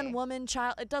 Exactly. Man, woman,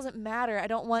 child, it doesn't matter. I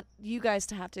don't want you guys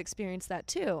to have to experience that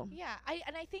too. Yeah,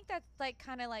 I think that, like,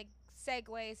 kind of, like,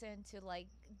 segues into, like,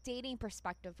 dating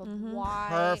perspective of why.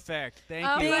 Perfect. Thank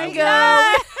you.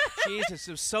 Bingo. Jesus,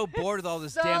 I'm so bored with all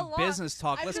this damn business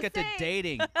talk. Let's get to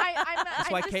dating.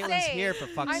 That's why Caitlin's here, for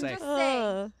fuck's sake. I'm just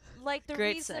saying, like, the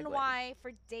Great reason segue. why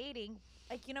for dating,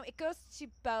 like, it goes to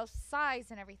both sides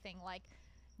and everything. Like,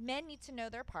 men need to know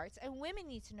their parts and women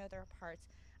need to know their parts.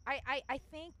 I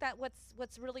think that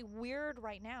what's really weird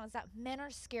right now is that men are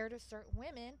scared of certain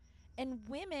women and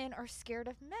women are scared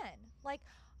of men. Like,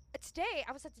 today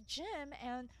I was at the gym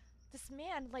and this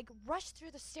man, like, rushed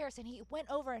through the stairs and he went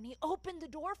over and he opened the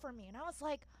door for me, and I was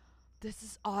like, this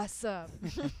is awesome.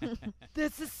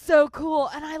 This is so cool.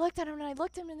 And I looked at him and I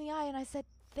looked him in the eye and I said,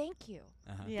 thank you.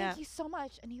 Thank you so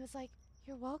much. And he was like,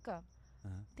 you're welcome.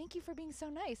 Thank you for being so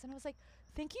nice. And I was like,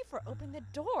 thank you for opening the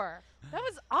door. That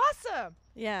was awesome.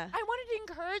 Yeah. I wanted to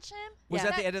encourage him. Was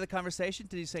that the end of the conversation?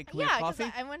 Did he say, can we have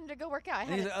coffee? I wanted to go work out. I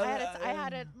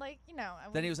had it, like,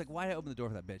 Then he was like, why did I open the door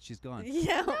for that bitch? She's gone.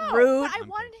 Yeah, no, rude. But I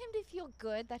wanted him to feel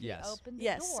good that he opened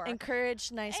the door.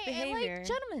 Encourage nice behavior. And, like,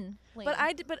 gentlemen. My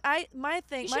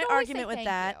argument with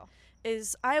that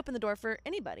is I open the door for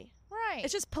anybody. Right.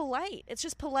 It's just polite. It's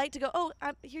just polite to go, oh,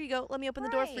 here you go. Let me open the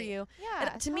door for you.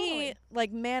 Yeah, and to me,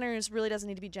 like, manners really doesn't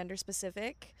need to be gender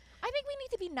specific. I think we need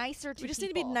to be nicer to people. We just need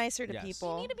to be nicer to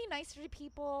people. We need to be nicer to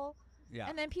people. Yeah.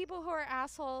 And then people who are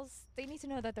assholes, they need to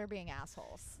know that they're being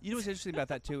assholes. You know what's interesting about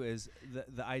that, too, is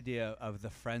the idea of the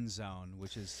friend zone,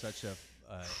 which is such a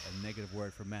negative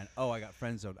word for men. Oh, I got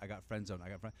friend zone. I got friend zone. I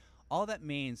got friend. All that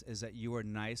means is that you are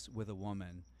nice with a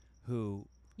woman who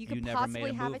you never made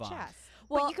a move on.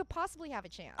 Well, you could possibly have a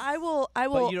chance. I will.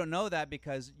 But you don't know that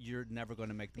because you're never going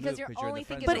to make the move because you're in the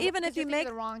friend But zone. even if you make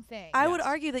the wrong thing, I would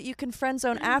argue that you can friend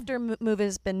zone after move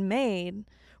has been made,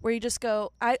 where you just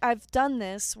go. I've done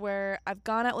this where I've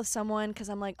gone out with someone because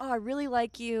I'm like, oh, I really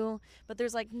like you, but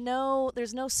there's no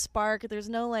spark. There's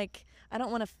no, like, I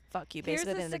don't want to fuck you.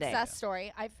 Basically, at the end of the day. Here's a success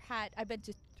story. I've been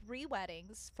to 3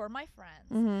 weddings for my friends,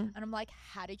 and I'm like,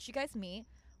 how did you guys meet?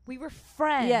 We were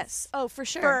friends. Yes. Oh, for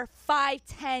sure. For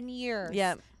 5-10 years.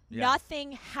 Yeah.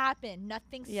 Nothing happened.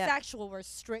 Nothing sexual. We're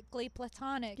strictly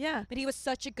platonic. Yeah. But he was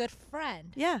such a good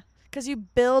friend. Yeah. Because you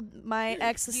build my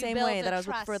ex the same way that I was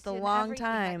with for a long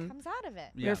time. That comes out of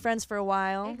it. We were friends for a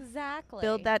while. Exactly.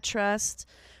 Build that trust.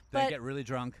 Then get really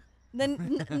drunk.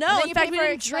 Then no, in fact we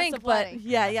didn't drink, but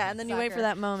yeah, and then you wait for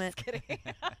that moment. Just kidding.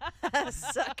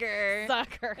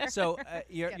 Sucker. So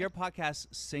your podcast,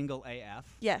 Single AF.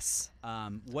 Yes.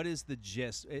 What is the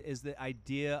gist? Is the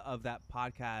idea of that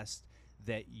podcast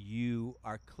that you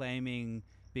are claiming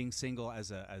being single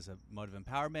as a mode of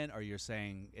empowerment, or you're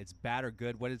saying it's bad or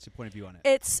good? What is your point of view on it?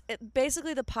 It's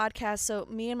basically the podcast. So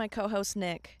me and my co-host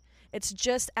Nick, it's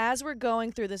just as we're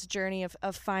going through this journey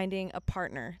of finding a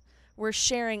partner. We're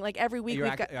sharing, like, every week.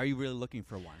 Are you really looking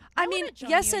for one? I mean,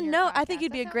 yes and no. I think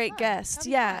you'd be a great guest.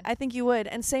 Yeah, I think you would.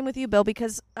 And same with you, Bill,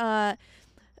 because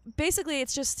basically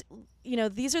it's just,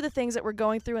 these are the things that we're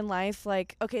going through in life.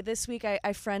 Like, okay, this week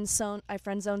I friend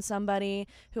zone somebody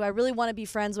who I really want to be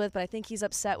friends with, but I think he's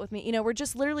upset with me. We're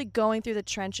just literally going through the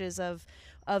trenches of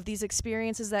these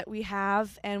experiences that we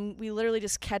have, and we literally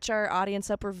just catch our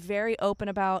audience up. We're very open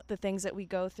about the things that we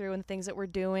go through and the things that we're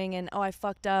doing, and, oh, I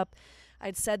fucked up.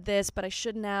 I'd said this, but I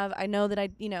shouldn't have. I know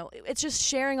that it's just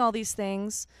sharing all these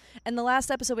things. And the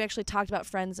last episode, we actually talked about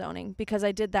friend zoning because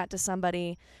I did that to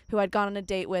somebody who I'd gone on a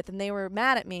date with, and they were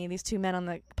mad at me, these two men on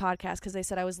the podcast, because they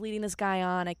said I was leading this guy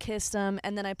on, I kissed him,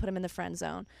 and then I put him in the friend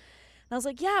zone. And I was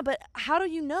like, yeah, but how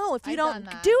do you know if you don't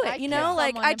do it?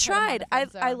 I tried.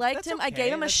 I liked him. Okay. I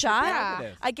gave him a shot.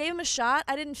 Yeah. I gave him a shot.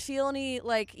 I didn't feel any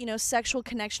sexual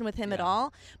connection with him at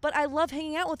all. But I love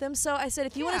hanging out with him. So I said,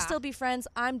 if you want to still be friends,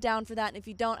 I'm down for that. And if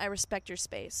you don't, I respect your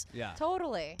space. Yeah.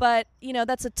 Totally. But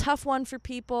that's a tough one for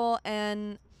people,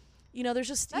 and there's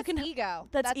just that's ego.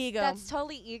 That's ego. That's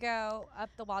totally ego up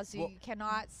the wazoo. You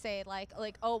cannot say like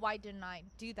oh, why didn't I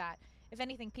do that? If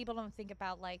anything, people don't think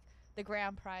about like the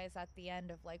grand prize at the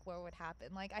end of like what would happen.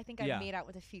 Like I think I made out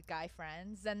with a few guy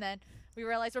friends, and then we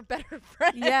realized we're better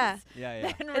friends than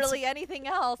really anything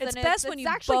else. It's and best when you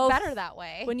actually both, better that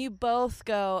way. When you both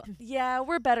go, yeah,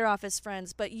 we're better off as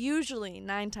friends. But usually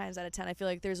 9 times out of 10, I feel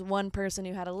like there's one person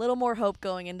who had a little more hope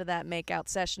going into that makeout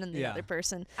session than the other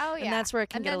person. Oh yeah, and that's where it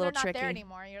can get a little tricky. And then they're not there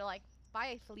anymore. You're like,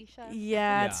 bye, Felicia.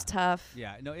 Yeah, it's tough.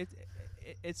 Yeah, no,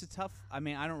 it's a tough. I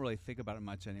mean, I don't really think about it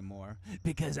much anymore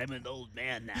because I'm an old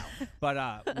man now.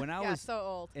 But when I was so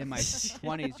old in my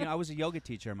 20s, I was a yoga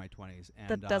teacher in my 20s, and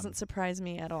that doesn't surprise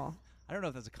me at all. I don't know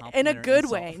if that's a compliment in a good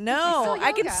insult. way. No,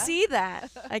 I can see that.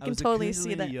 I can totally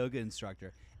see that. I was a yoga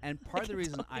instructor, and part of the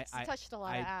reason I touched a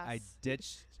lot of ass. I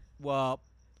ditched. Well,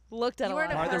 looked at a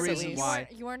lot. Part of the reason why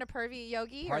you weren't a pervy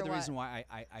yogi. Part of the reason why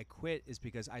I quit is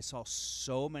because I saw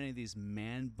so many of these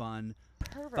man bun,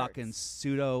 fucking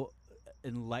pseudo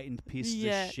enlightened pieces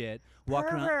of shit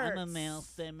walking around. I'm a male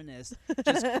feminist.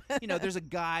 Just there's a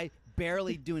guy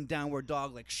barely doing downward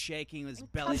dog, like shaking his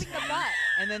belly,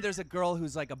 and then there's a girl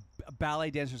who's like a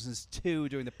ballet dancer since 2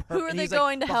 doing the who are they he's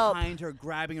going like to help behind her,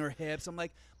 grabbing her hips. I'm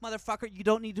like, motherfucker, you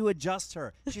don't need to adjust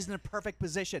her. She's in a perfect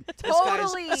position.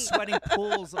 Totally. This guy's sweating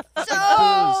pools of fucking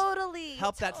booze. Totally.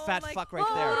 Help that fat fuck right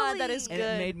there. That is and good.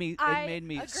 it made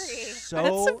me agree. so.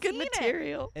 That's some good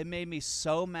material. It made me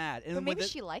so mad. And but maybe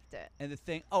she liked it. And the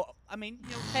thing, I mean,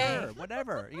 sure,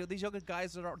 whatever. These yoga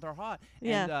guys they're hot.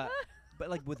 Yeah. And, but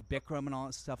like with Bikram and all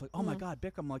that stuff, like, oh my God,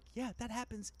 Bikram, like, yeah, that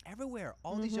happens everywhere.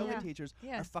 All these yoga teachers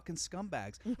are fucking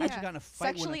scumbags. I actually got in a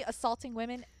fight. Sexually assaulting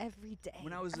women every day.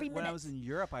 When I was in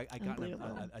Europe, I got in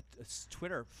a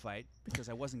Twitter fight because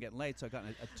I wasn't getting laid, so I got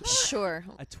in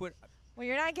a Twitter. Well,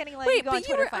 you're not getting laid. Wait, you go on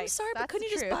Twitter fights. I'm sorry, but couldn't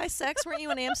you just buy sex? Weren't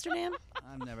you in Amsterdam?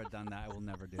 I've never done that. I will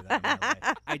never do that in my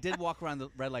life. I did walk around the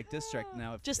red light district.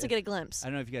 Now, just to get a glimpse. I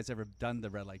don't know if you guys ever done the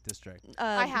red light district.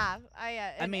 I have.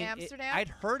 In mean, Amsterdam. I'd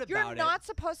heard about it. You're not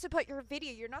supposed to put your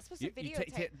video. You're not supposed to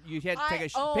videotape. You had to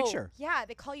take a picture. Yeah,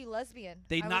 they call you lesbian.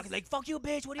 They knock like, fuck you,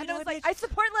 bitch. What are you doing, bitch? I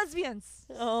support lesbians.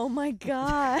 Oh my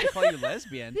God. They call you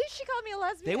lesbian. She called me a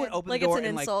lesbian. They would open like the door it's an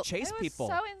and insult. chase people.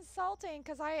 It was so insulting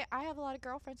because I have a lot of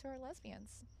girlfriends who are lesbians.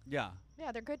 Yeah.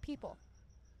 Yeah, they're good people.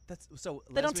 That's so.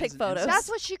 They don't take photos. That's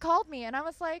what she called me, and I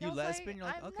was like, "You lesbian?" You're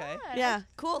like, "Okay." Not. Yeah,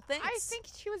 cool. Thanks. I think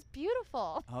she was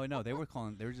beautiful. Oh no, they were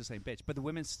just saying bitch. But the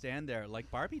women stand there like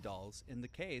Barbie dolls in the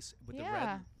case with the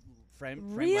red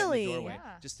frame light in the doorway.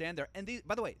 Yeah. Just stand there. And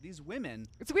by the way, these women.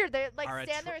 It's weird. They like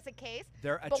stand there as a case.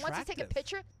 They're attractive. But once you take a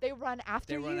picture, they run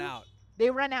after you. They run out. They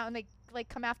run out and they like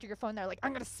come after your phone. They're like,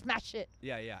 "I'm gonna smash it."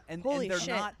 Yeah, yeah. And Holy they're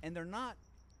shit. not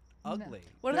ugly.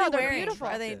 What are they they're wearing? beautiful.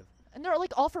 Are they? And they're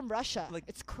like all from Russia. Like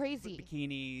it's crazy.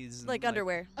 Bikinis. Like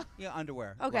underwear. Yeah,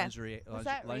 underwear. Okay. Lingerie. Is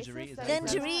that lingerie. racist? Is that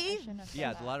Lingerie?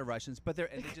 Yeah, a lot of Russians, but they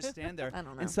just stand there. I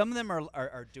don't know. And some of them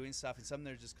are doing stuff, and some of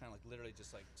them are just kind of like literally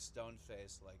just like stone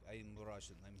faced, like I'm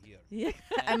Russian, I'm here. Yeah.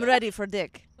 And, I'm ready for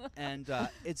dick. And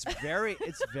it's very.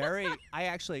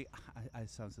 I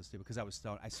sound so stupid because I was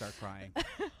stoned. I start crying.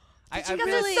 I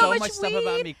feel so much stuff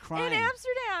about me crying. In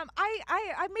Amsterdam,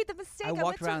 I made the mistake. I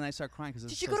walked around and I started crying because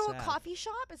Did you go to a coffee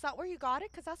shop? Is that where you got it?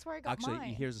 Because that's where I got mine.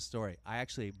 Actually, here's the story. I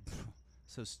actually,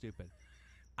 so stupid.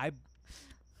 I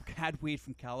had weed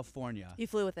from California. You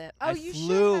flew with it. Oh, you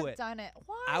should have done it.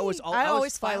 Why? I was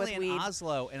always fly finally with in weed.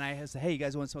 Oslo, and I said, "Hey, you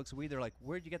guys want to smoke some weed?" They're like,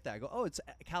 "Where'd you get that?" I go, "Oh, it's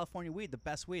California weed, the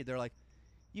best weed." They're like,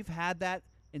 "You've had that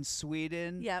in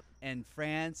Sweden and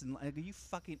France," and I go, "You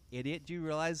fucking idiot! Do you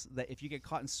realize that if you get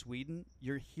caught in Sweden,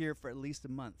 you're here for at least a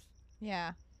month?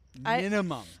 Yeah.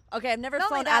 Minimum." Okay, I've never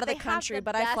flown out of the country,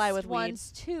 but I fly with weed.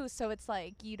 Ones too, so it's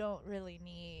like you don't really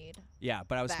need. Yeah,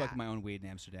 but I was that. smoking my own weed in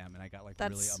Amsterdam, and I got like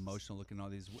really emotional looking at all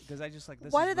these because I just like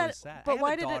this. Why is did really that? sad. But I have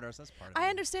why a did daughter, it? so that's part of I it.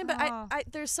 understand, but I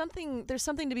there's something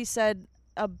to be said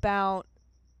about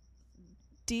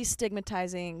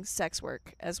destigmatizing sex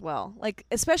work as well. Like,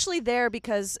 especially there,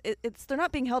 because they're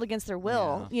not being held against their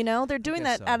will. Yeah. You know, they're doing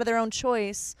that out of their own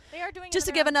choice. They are doing just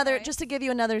to give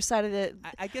you another side of it.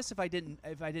 I guess if I didn't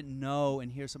know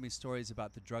and hear so many stories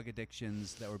about the drug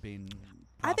addictions that were being,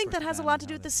 I think that has a lot to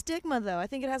do with the stigma, though. I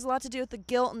think it has a lot to do with the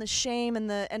guilt and the shame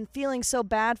and feeling so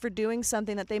bad for doing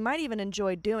something that they might even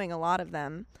enjoy doing. A lot of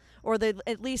them. Or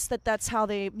at least that's how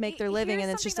they make their living, and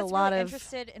it's just a lot of.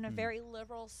 Interested in a very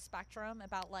liberal spectrum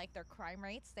about like their crime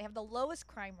rates. They have the lowest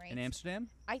crime rates in Amsterdam.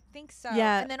 I think so.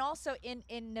 Yeah, and then also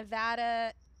in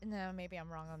Nevada. No, maybe I'm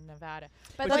wrong on Nevada,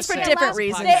 but that's for different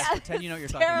reasons. Pretend you know what you're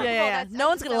talking about. Yeah. No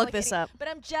one's gonna look this up. But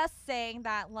I'm just saying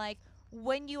that like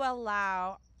when you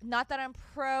allow. Not that I'm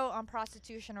pro on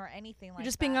prostitution or anything like that. You're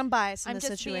just being unbiased in I'm this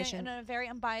just situation. being very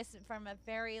unbiased from a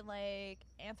very like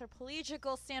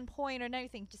anthropological standpoint and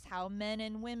everything, just how men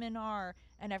and women are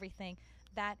and everything.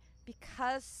 That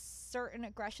because certain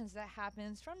aggressions that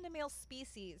happens from the male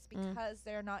species, because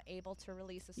they're not able to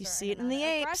release a certain you see it in the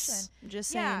apes. Just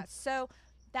saying. Yeah, so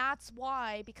that's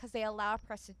why, because they allow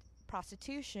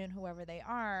prostitution, whoever they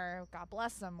are, God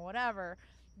bless them, whatever.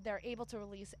 They're able to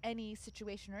release any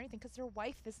situation or anything because their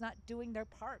wife is not doing their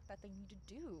part that they need to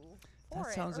do for That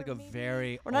it. sounds like a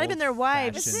very or not even their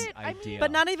wives. idea.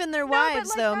 But not even their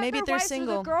wives, though. Maybe their they're wives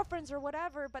single. or their girlfriends or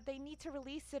whatever, but they need to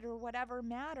release it or whatever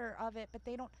matter of it. But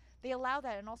they allow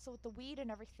that. And also with the weed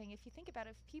and everything, if you think about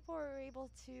it, if people are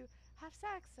able to have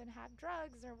sex and have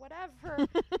drugs or whatever,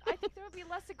 I think there would be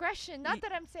less aggression. Not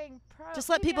that I'm saying pro. Just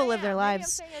let people live their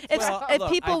lives. If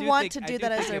people want to do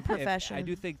that as their profession. I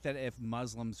do think that if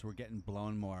Muslims were getting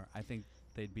blown more, I think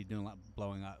they'd be doing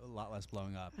a lot less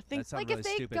blowing up. I think that sounds like really if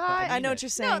they stupid. got, I know what you're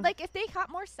saying. No, like if they got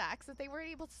more sex, if they were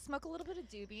able to smoke a little bit of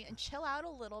doobie and chill out a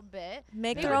little bit,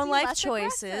 make they their would own be life less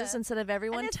choices aggressive. instead of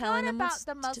everyone telling them what to do. It's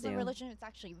not about the Muslim religion. It's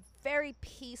actually a very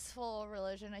peaceful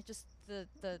religion. I just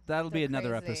that'll be another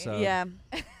crazy. episode. Yeah,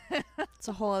 it's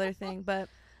a whole other thing, but.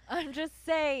 I'm just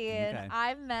saying, Okay.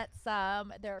 I've met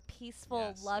some. They're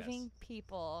peaceful, loving yes.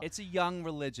 people. It's a young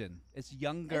religion. It's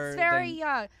younger It's very than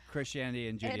young. Christianity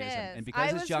and Judaism. It is. And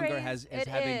because it's younger, raised, is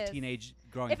having teenage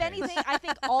growing If pains. anything, I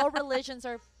think all religions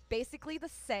are basically the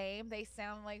same. They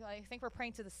sound like I think we're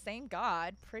praying to the same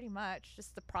God, pretty much.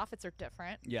 Just the prophets are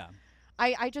different. Yeah.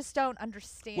 I just don't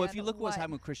understand. Well, if you look what's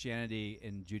happened with Christianity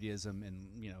and Judaism in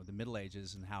the Middle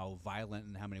Ages and how violent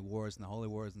and how many wars and the Holy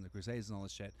Wars and the Crusades and all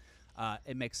this shit,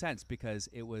 it makes sense because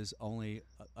it was only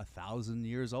 1,000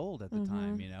 years old at the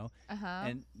time,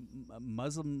 and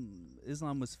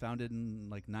Islam was founded in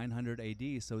like 900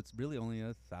 AD, so it's really only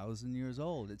 1,000 years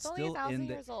old. It's only still 1,000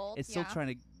 years old. It's still trying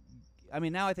to. I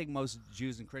mean, now I think most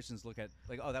Jews and Christians look at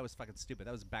like, oh, that was fucking stupid.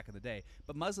 That was back in the day.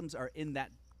 But Muslims are in that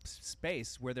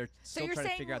space where they're still trying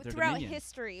to figure out their dominion. So you're saying throughout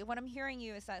history, what I'm hearing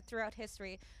you is that throughout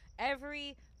history,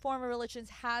 every form of religions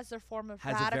has their form of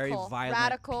has a very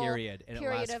violent period, and it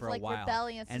lasts for a while.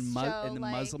 Rebellion and the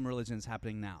Muslim religion is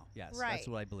happening now. Yes, that's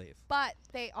what I believe. But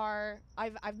they are.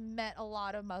 I've met a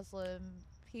lot of Muslim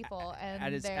people, and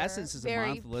at its they're essence is a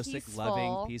very monotheistic, peaceful,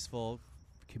 loving, peaceful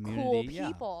community. Cool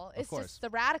people. Yeah, it's just the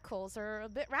radicals are a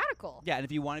bit radical. Yeah, and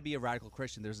if you want to be a radical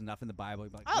Christian, there's enough in the Bible.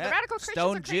 Like, the radical Christians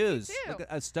stone are crazy Jews, too. Look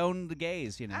at, stone the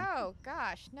gays. Oh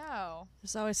gosh, no.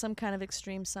 There's always some kind of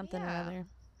extreme something or other.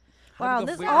 Wow,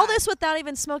 all this without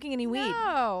even smoking any weed.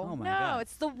 No, oh my God.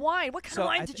 It's the wine. What kind of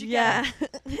wine did you get? Yeah,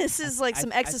 this is like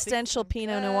some existential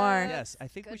Pinot Noir. Yes, I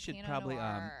think we should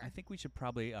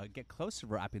probably. Get close to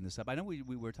wrapping this up. I know we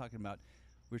were talking about.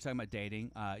 We were talking about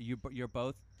dating. You're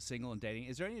both single and dating.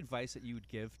 Is there any advice that you would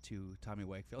give to Tommy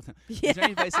Wakefield? Is there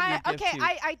any advice that you would give to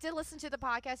I did listen to the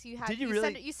podcast you had. Did you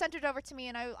really? You sent it over to me,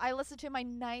 and I listened to my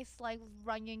nice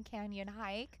Runyon Canyon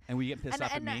hike. And we get pissed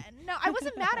off at me? No, I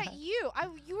wasn't mad at you.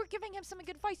 You were giving him some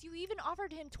good advice. You even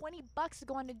offered him $20 to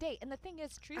go on a date. And the thing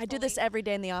is, truthfully, I do this every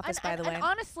day in the office, by the way. And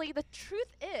honestly, the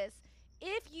truth is,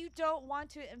 if you don't want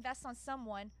to invest on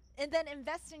someone, and then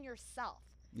invest in yourself.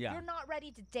 Yeah. You're not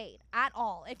ready to date at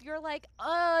all. If you're like,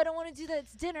 oh, I don't want to do that,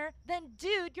 it's dinner, then,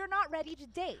 dude, you're not ready to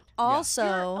date. Also,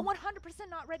 you're 100%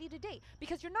 not ready to date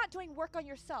because you're not doing work on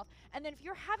yourself. And then if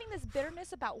you're having this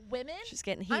bitterness about women, she's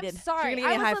getting heated. I'm sorry. You're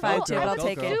going to give me a high five, too, but I'll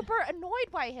take it. I was super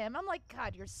annoyed by him. I'm like,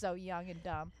 God, you're so young and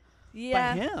dumb.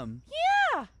 Yeah. By him?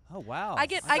 Yeah. Oh, wow. I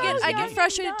get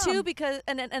frustrated too because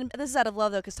and this is out of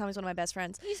love though because Tommy's one of my best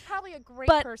friends. He's probably a great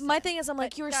person. But my thing is I'm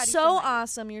like, you're so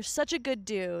awesome. You're such a good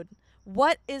dude.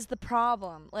 What is the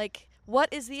problem? Like,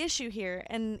 what is the issue here?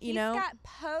 And he's got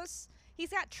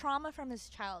trauma from his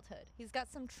childhood. He's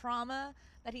got some trauma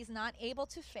that he's not able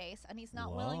to face and he's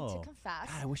not willing to confess.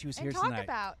 God, I wish he was here and talk tonight.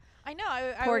 About. I know.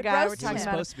 I Poor would guy. roast We're talking him.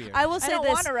 about. Supposed to be here. I will say I don't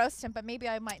this. want to roast him, but maybe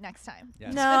I might next time.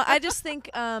 Yes. No, I just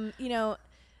think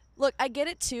Look, I get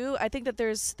it too. I think that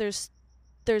there's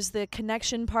the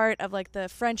connection part of like the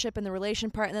friendship and the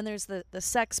relation part, and then there's the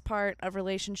sex part of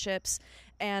relationships.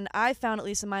 And I found, at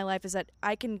least in my life, is that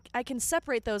I can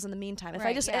separate those in the meantime. If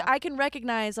I can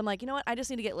recognize, I'm like, you know what, I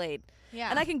just need to get laid. Yeah.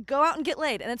 And I can go out and get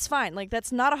laid, and it's fine. Like,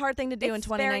 that's not a hard thing to do in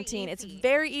 2019. It's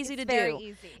very easy to do.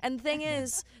 Easy. And the thing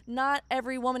is, not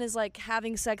every woman is like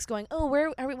having sex going, oh,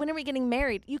 when are we getting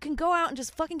married? You can go out and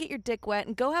just fucking get your dick wet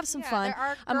and go have some fun.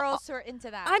 There are girls who are into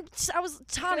that.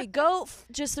 Tommy,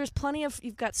 there's plenty of,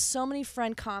 you've got so many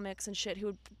friend comics and shit who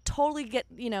would totally get,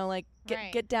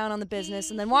 get down on the business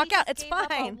and then walk out. It's fine.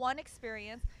 Up on one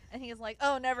experience, and he's like,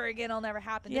 oh, never again, it'll never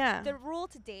happen. Yeah. The rule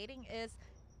to dating is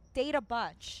date a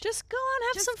bunch. Just go out and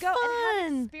have some fun.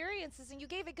 And have experiences, and you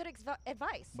gave it good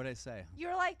advice. What did I say?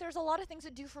 You're like, there's a lot of things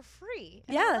to do for free.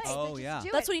 Yeah.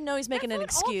 That's what you know he's making an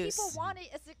excuse. All people want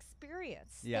is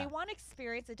experience. Yeah. They want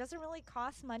experience. It doesn't really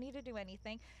cost money to do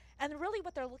anything. And really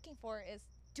what they're looking for is,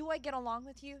 do I get along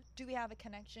with you? Do we have a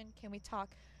connection? Can we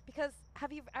talk? Because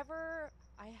have you ever,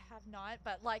 I have not,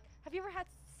 but like, have you ever had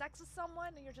sex with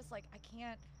someone and you're just like, I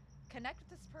can't connect with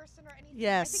this person or anything?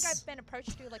 Yes. I think I've been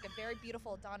approached to like a very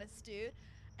beautiful Adonis dude,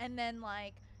 and then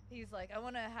like he's like, I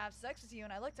want to have sex with you,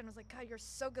 and I looked and I was like, God, you're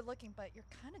so good looking, but you're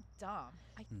kind of dumb.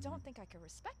 I don't think I can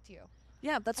respect you.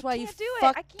 Yeah, that's why you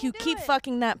keep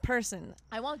fucking that person.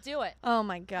 I won't do it. Oh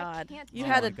my God, you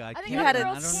had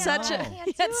such a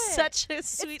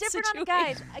sweet it's different situation. On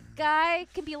guys. A guy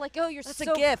can be like, oh, you're that's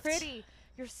so a gift. Pretty.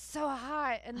 You're so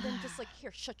hot, and then just like,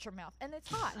 here, shut your mouth, and it's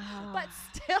hot, but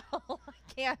still, I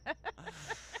can't.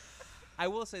 I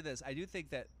will say this: I do think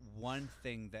that one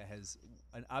thing that has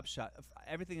an upshot,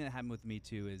 everything that happened with Me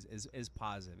Too is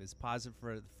positive. It's positive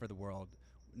for the world,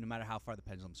 no matter how far the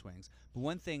pendulum swings. But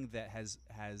one thing that has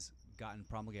gotten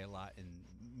promulgated a lot in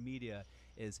media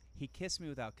is he kissed me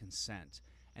without consent.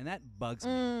 And that bugs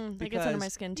me. That gets under my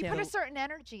skin, too. You put a certain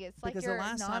energy. It's like because you're the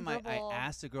last time I nonverbal.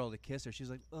 asked a girl to kiss her, she's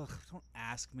like, ugh, don't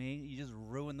ask me. You just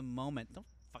ruin the moment. Don't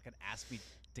fucking ask me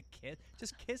to kiss.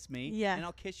 Just kiss me, and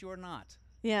I'll kiss you or not.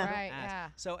 Yeah. Right, yeah.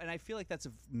 So, and I feel like that's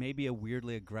maybe a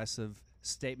weirdly aggressive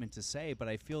statement to say, but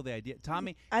I feel the idea.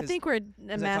 Tommy, I think we're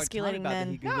emasculating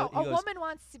men. No, a woman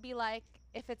wants to be like,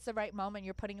 if it's the right moment,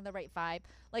 you're putting in the right vibe.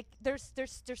 Like, there's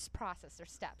process,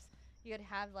 there's steps. You could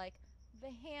have, like, the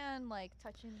hand like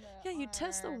touching the you arm.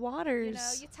 test the waters. You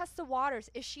know, you test the waters.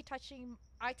 Is she touching?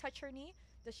 I touch her knee.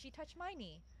 Does she touch my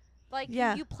knee? Like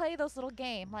you play those little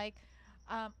game. Like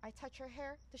I touch her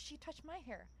hair. Does she touch my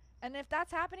hair? And if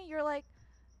that's happening, you're like,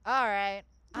 all right,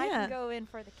 I can go in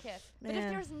for the kiss. But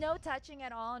if there's no touching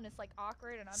at all and it's like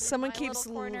awkward and I'm someone in my keeps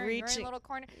little corner, reaching, you're in a little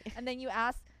corner, and then you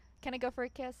ask, can I go for a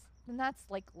kiss? Then that's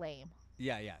like lame.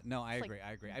 Yeah. No, I agree.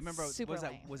 I remember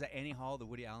was that Annie Hall, the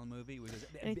Woody Allen movie?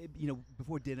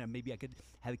 Before dinner, maybe I could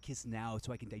have a kiss now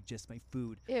so I can digest my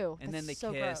food. Ew. And then they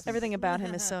so kiss. gross. Everything about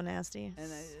him is so nasty.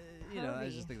 And I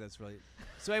just think that's really.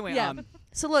 So anyway,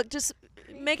 so look, just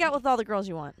make out with all the girls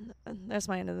you want. That's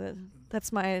my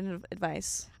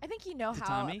advice. I think you know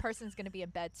how a person's going to be in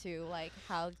bed too, like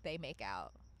how they make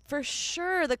out. For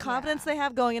sure, the confidence they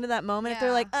have going into that moment. If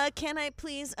they're like, can I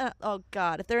please? Oh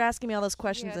God, if they're asking me all those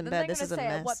questions in bed, this is a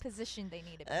mess. What position they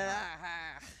need to be in.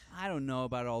 I don't know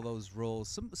about all those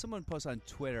rules. Someone posted on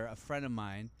Twitter, a friend of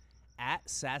mine, at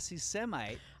Sassy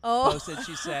Semite, posted.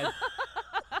 She said,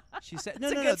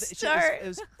 no.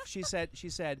 She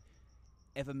said,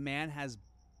 if a man has,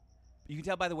 you can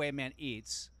tell by the way a man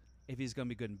eats if he's gonna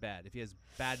be good in bed. If he has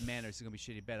bad manners, he's gonna be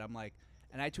shitty in bed. I'm like,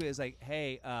 and I tweeted, it's like,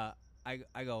 hey, I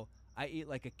go, I eat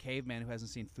like a caveman who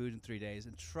hasn't seen food in 3 days,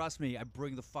 and trust me, I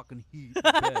bring the fucking heat in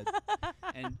bed.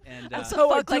 and so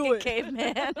like a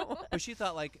caveman. But she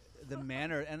thought like the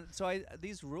manner, and so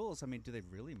these rules. I mean, do they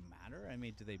really matter? I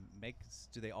mean, do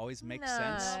they always make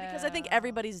sense? No, because I think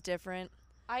everybody's different.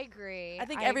 I agree. I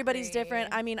think everybody's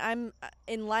different. I mean, I'm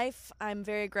in life, I'm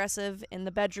very aggressive. In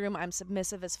the bedroom, I'm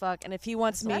submissive as fuck. And if he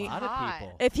wants me,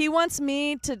 if he wants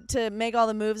me to make all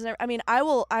the moves, and I mean, I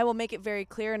will make it very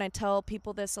clear. And I tell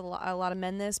people this a lot of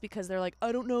men this because they're like,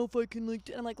 I don't know if I can like.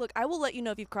 I'm like, look, I will let you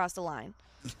know if you've crossed the line.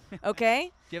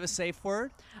 Okay. Do you have a safe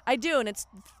word? I do, and it's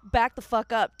back the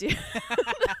fuck up, dude.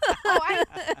 I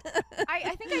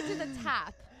think I do the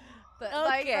tap. Okay,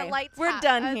 like the light tap. We're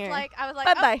done here. I was like,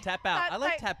 bye-bye. Tap out. I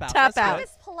like tap out. Tap out.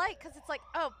 It's polite because it's like,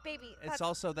 oh, baby. It's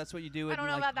also that's what you do in I don't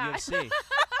know like about UFC.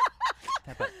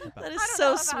 Tap out. That is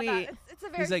so sweet. It's a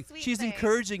very He's like, sweet she's thing.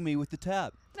 encouraging me with the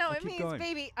tap. No, it means, going.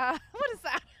 baby. What is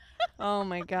that? Oh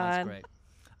my God. That's great.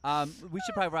 We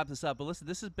should probably wrap this up. But listen,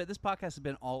 this podcast has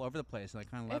been all over the place, and I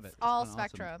kind of love it. It's all been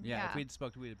spectrum. Awesome. Yeah, if we'd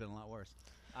smoked weed, it'd been a lot worse.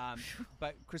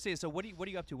 But Christina, so what are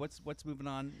you up to? What's moving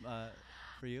on?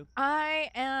 for you? I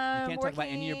am. You can't talk about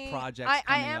any of your projects I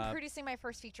coming am up. producing my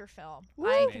first feature film. Woo.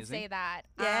 I can Amazing. say that.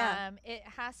 Yeah. It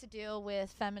has to deal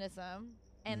with feminism.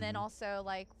 And then Mhm. also,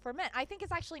 like, for men, I think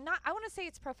it's actually not, I want to say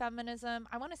it's pro-feminism.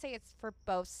 I want to say it's for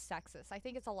both sexes. I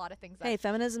think it's a lot of things that Hey,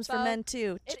 feminism's for So, men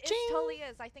too. It Cha-ching. totally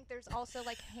is. I think there's also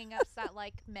like hang-ups that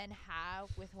like men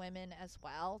have with women as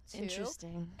well too.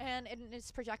 Interesting. And it's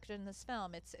projected in this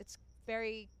film. It's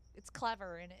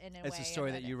clever in a way. It's a story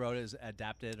that and you wrote is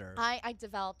adapted, or I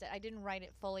developed it. I didn't write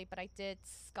it fully, but I did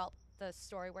sculpt the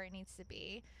story where it needs to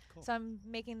be. Cool. So I'm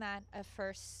making that my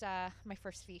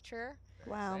first feature.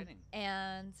 Very Wow. exciting.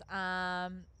 And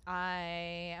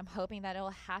I am hoping that it'll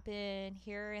happen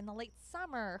here in the late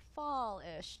summer,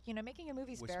 fall-ish. You know, making a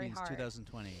movie is Which very means hard.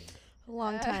 2020. A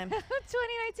long time.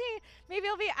 2019. Maybe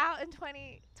I'll be out in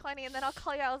 2020, and then I'll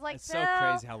call you. I was like, It's so no,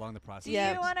 crazy how long the process do is.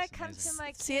 Yeah. you want to It's come amazing. to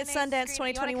my See you at Q&A Sundance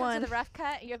screening? You wanna 2021. come to the rough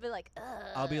cut? And you'll be like, ugh.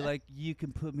 I'll be like, you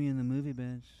can put me in the movie,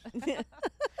 bitch.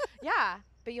 yeah,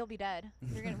 but you'll be dead.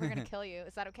 We're gonna kill you.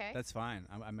 Is that okay? That's fine.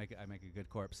 I make a good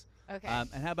corpse. Okay. And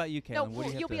how about you, Caitlin? no, What do you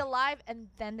have you'll to be alive, and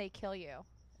then they kill you.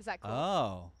 Is that cool?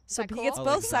 Oh. So that he gets cool?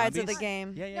 Oh, both like sides of the zombies?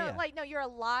 game. Yeah, yeah, no, yeah. like no, you're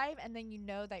alive, and then you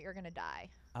know that you're gonna die.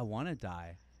 I want to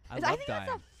die. I I love think dying.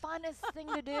 that's the funnest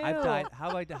thing to do. I've died.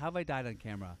 How have I died on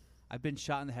camera? I've been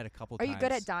shot in the head a couple Are times. you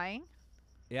good at dying?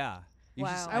 Yeah. You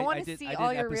Wow. just- I wanna did- see I did all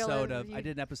an your real episode of. I review-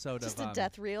 did an episode Just of. a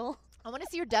death reel. I want to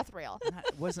see your death reel.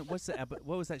 Wasn't what's the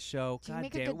what was that show? Do you God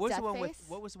make a damn it! good What was the death one face? with?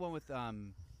 What was the one with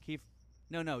Keith?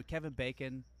 No, Kevin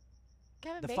Bacon.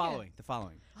 Kevin The Bacon.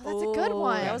 following. Oh, that's a good Ooh,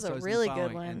 one. that Yeah, was so a it the really good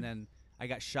following, one. And then I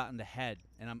got shot in the head,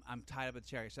 and I'm tied up in the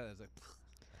chair. I shot. I was like,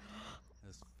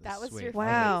 That was sweet. your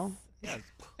Wow. Yeah,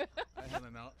 I had my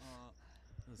mouth.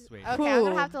 That was sweet. Okay, I'm Ooh.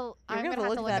 gonna have to. I'm gonna gonna have have to to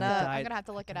look look it that up. up. I'm gonna have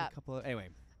to look it up. Anyway,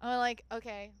 I'm like,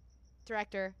 okay,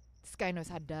 director. This guy knows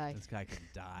how to die. this guy can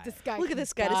die. This guy. Look can at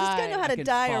this guy. Does this guy know how I to can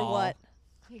die or fall. what?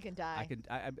 He can die.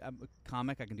 I'm a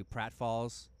comic. I can do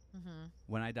pratfalls Mm-hmm.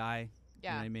 when I die. You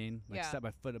know Yeah. what I mean? Like Yeah. step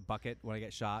my foot in a bucket when I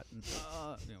get shot. And,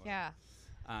 you know, Yeah.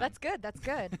 um, That's good. That's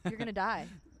good. You're gonna die.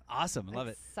 awesome. I love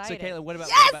it. Excited. So Caitlin, what about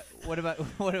Yes! what about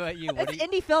you? What It's do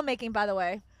you? indie filmmaking, by the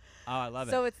way. Oh, I love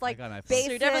it. So it's I like got an iPhone. basic, So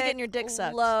you're definitely getting your dick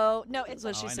sucked. low. No, it's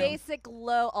what she said. basic,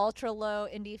 low, ultra low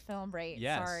indie film rate.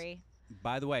 Yes. Sorry.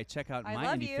 By the way, check out I my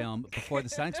love indie you. film Before the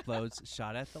Sun Explodes,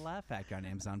 shot at the Laugh Factory on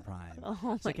Amazon Prime.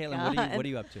 Oh So my Caitlin, God. what are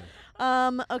you up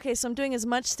to? Okay, so I'm doing as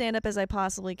much stand up as I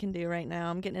possibly can do right now.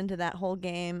 I'm getting into that whole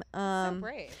game. So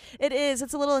brave. It is.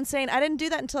 It's a little insane. I didn't do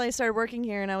that until I started working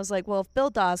here, and I was like, well, if Bill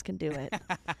Dawes can do it,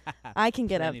 I can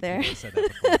get up Many there. people said that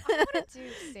before. I want to do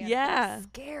stand-up. Yeah. I'm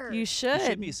scared. You You should.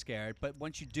 should be scared, but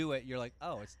once you do it, you're like,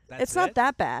 oh, that's It's not it?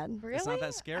 that bad. Really? It's not that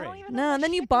I scary. don't even know No, if and I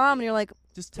then you should bomb, be. and you're like,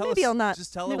 Just tell Maybe us. I'll not.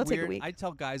 Just tell Maybe a I'll take a weird. week. I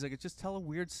tell guys like, just tell a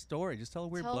weird story. Just tell a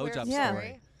weird Tell a weird blowjob Yeah.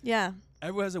 story. yeah.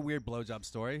 Everyone has a weird blowjob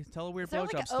story. Tell a weird Is there like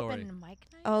blowjob an story. open mic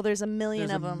night? Oh, there's a million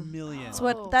There's of a them. million. That's Oh.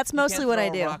 what. That's You mostly can't what throw I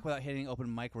a do. rock without hitting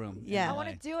open mic room. Yeah. I want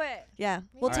to do it. Yeah,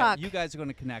 we'll All right, talk. you guys are going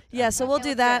to connect. Yeah, so we'll Okay, do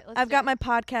let's do that. it. Let's I've do got it. my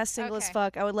podcast, Single as Okay.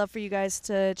 Fuck. I would love for you guys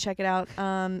to check it out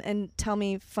and tell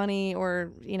me funny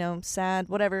or sad,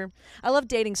 whatever. I love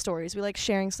dating stories. We like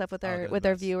sharing stuff with Oh, our they're the with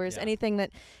our best. viewers. Yeah. Anything that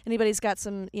anybody's got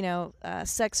some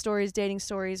sex stories, dating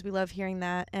stories. We love hearing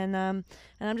that. And I'm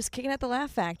just kicking at the Laugh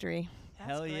Factory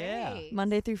That's Hell yeah. great.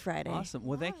 Monday through Friday. Awesome.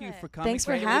 Well, thank Love you it. for coming. Thanks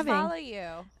for Where do we having. follow you?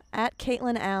 At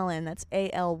Caitlin Alyn. That's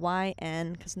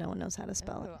ALYN because no one knows how to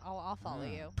spell it. Ooh, I'll follow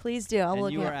Ah. you. Please do. I'll And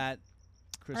look you you are up. at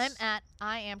Chris.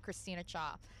 I am Christina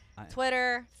Cha. I-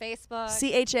 Twitter, Facebook,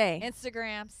 CHA.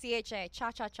 Instagram, CHA,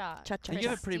 Cha Cha Cha. Cha cha And you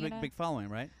have a cha. pretty Christina. big following,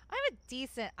 right? I have a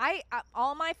decent.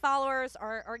 All my followers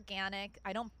are organic.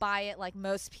 I don't buy it like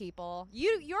most people.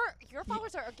 Your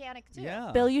followers are organic too.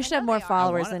 Yeah. Bill, you I should have know more they are.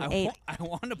 followers I wanna- than 8. I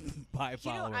want to buy You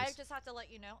followers. know, I just have to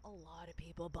let you know. A lot of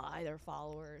people buy their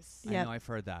followers. I Yep. know, I've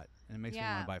heard that, and it makes me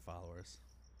Yeah. want to buy followers.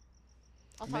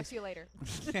 I'll It talk makes- to you later.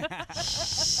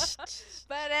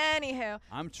 But anywho,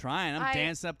 I'm trying. I'm I-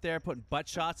 dancing up there, putting butt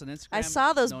shots on Instagram. I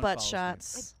saw those No one butt follows me. I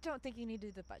shots. don't think you need to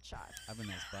do the butt shots. I have a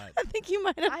nice butt. I think you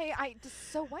might have. I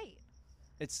just so white.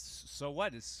 It's so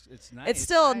what? It's nice. It's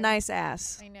still a I'm- nice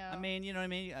ass. I know. I mean, you know what I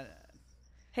mean.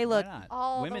 Hey, why look. not?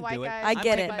 all Women the white do it. guys. I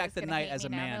get my it. butt Back is the gonna night hate as a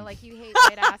me now. They're man. like, you hate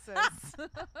white asses.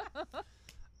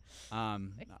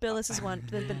 Bill, this is one.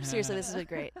 Seriously, this is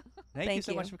great. Thank you Thank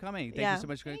so you. much for coming. Thank Yeah. you so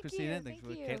much, Thank Christina. you, Thanks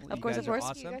thank for you. Caitlin. Of You course, guys of are course.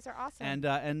 awesome. You guys are awesome.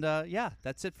 And yeah,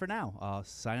 that's it for now.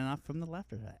 Signing off from the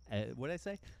laughter. What did I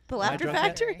say? The Am I Laughter drunk yet?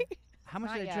 Factory. How much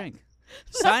Not did I yet. drink?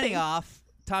 Signing off.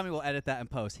 Tommy will edit that in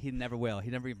post. He never will. He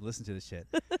never even listens to this shit.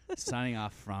 Signing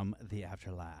off from the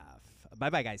Afterlaugh. Bye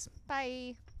bye, guys.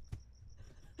 Bye.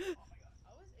 I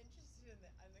was interested in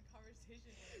the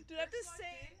conversation. Dude, I have to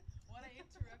say- When I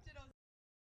interrupted, I was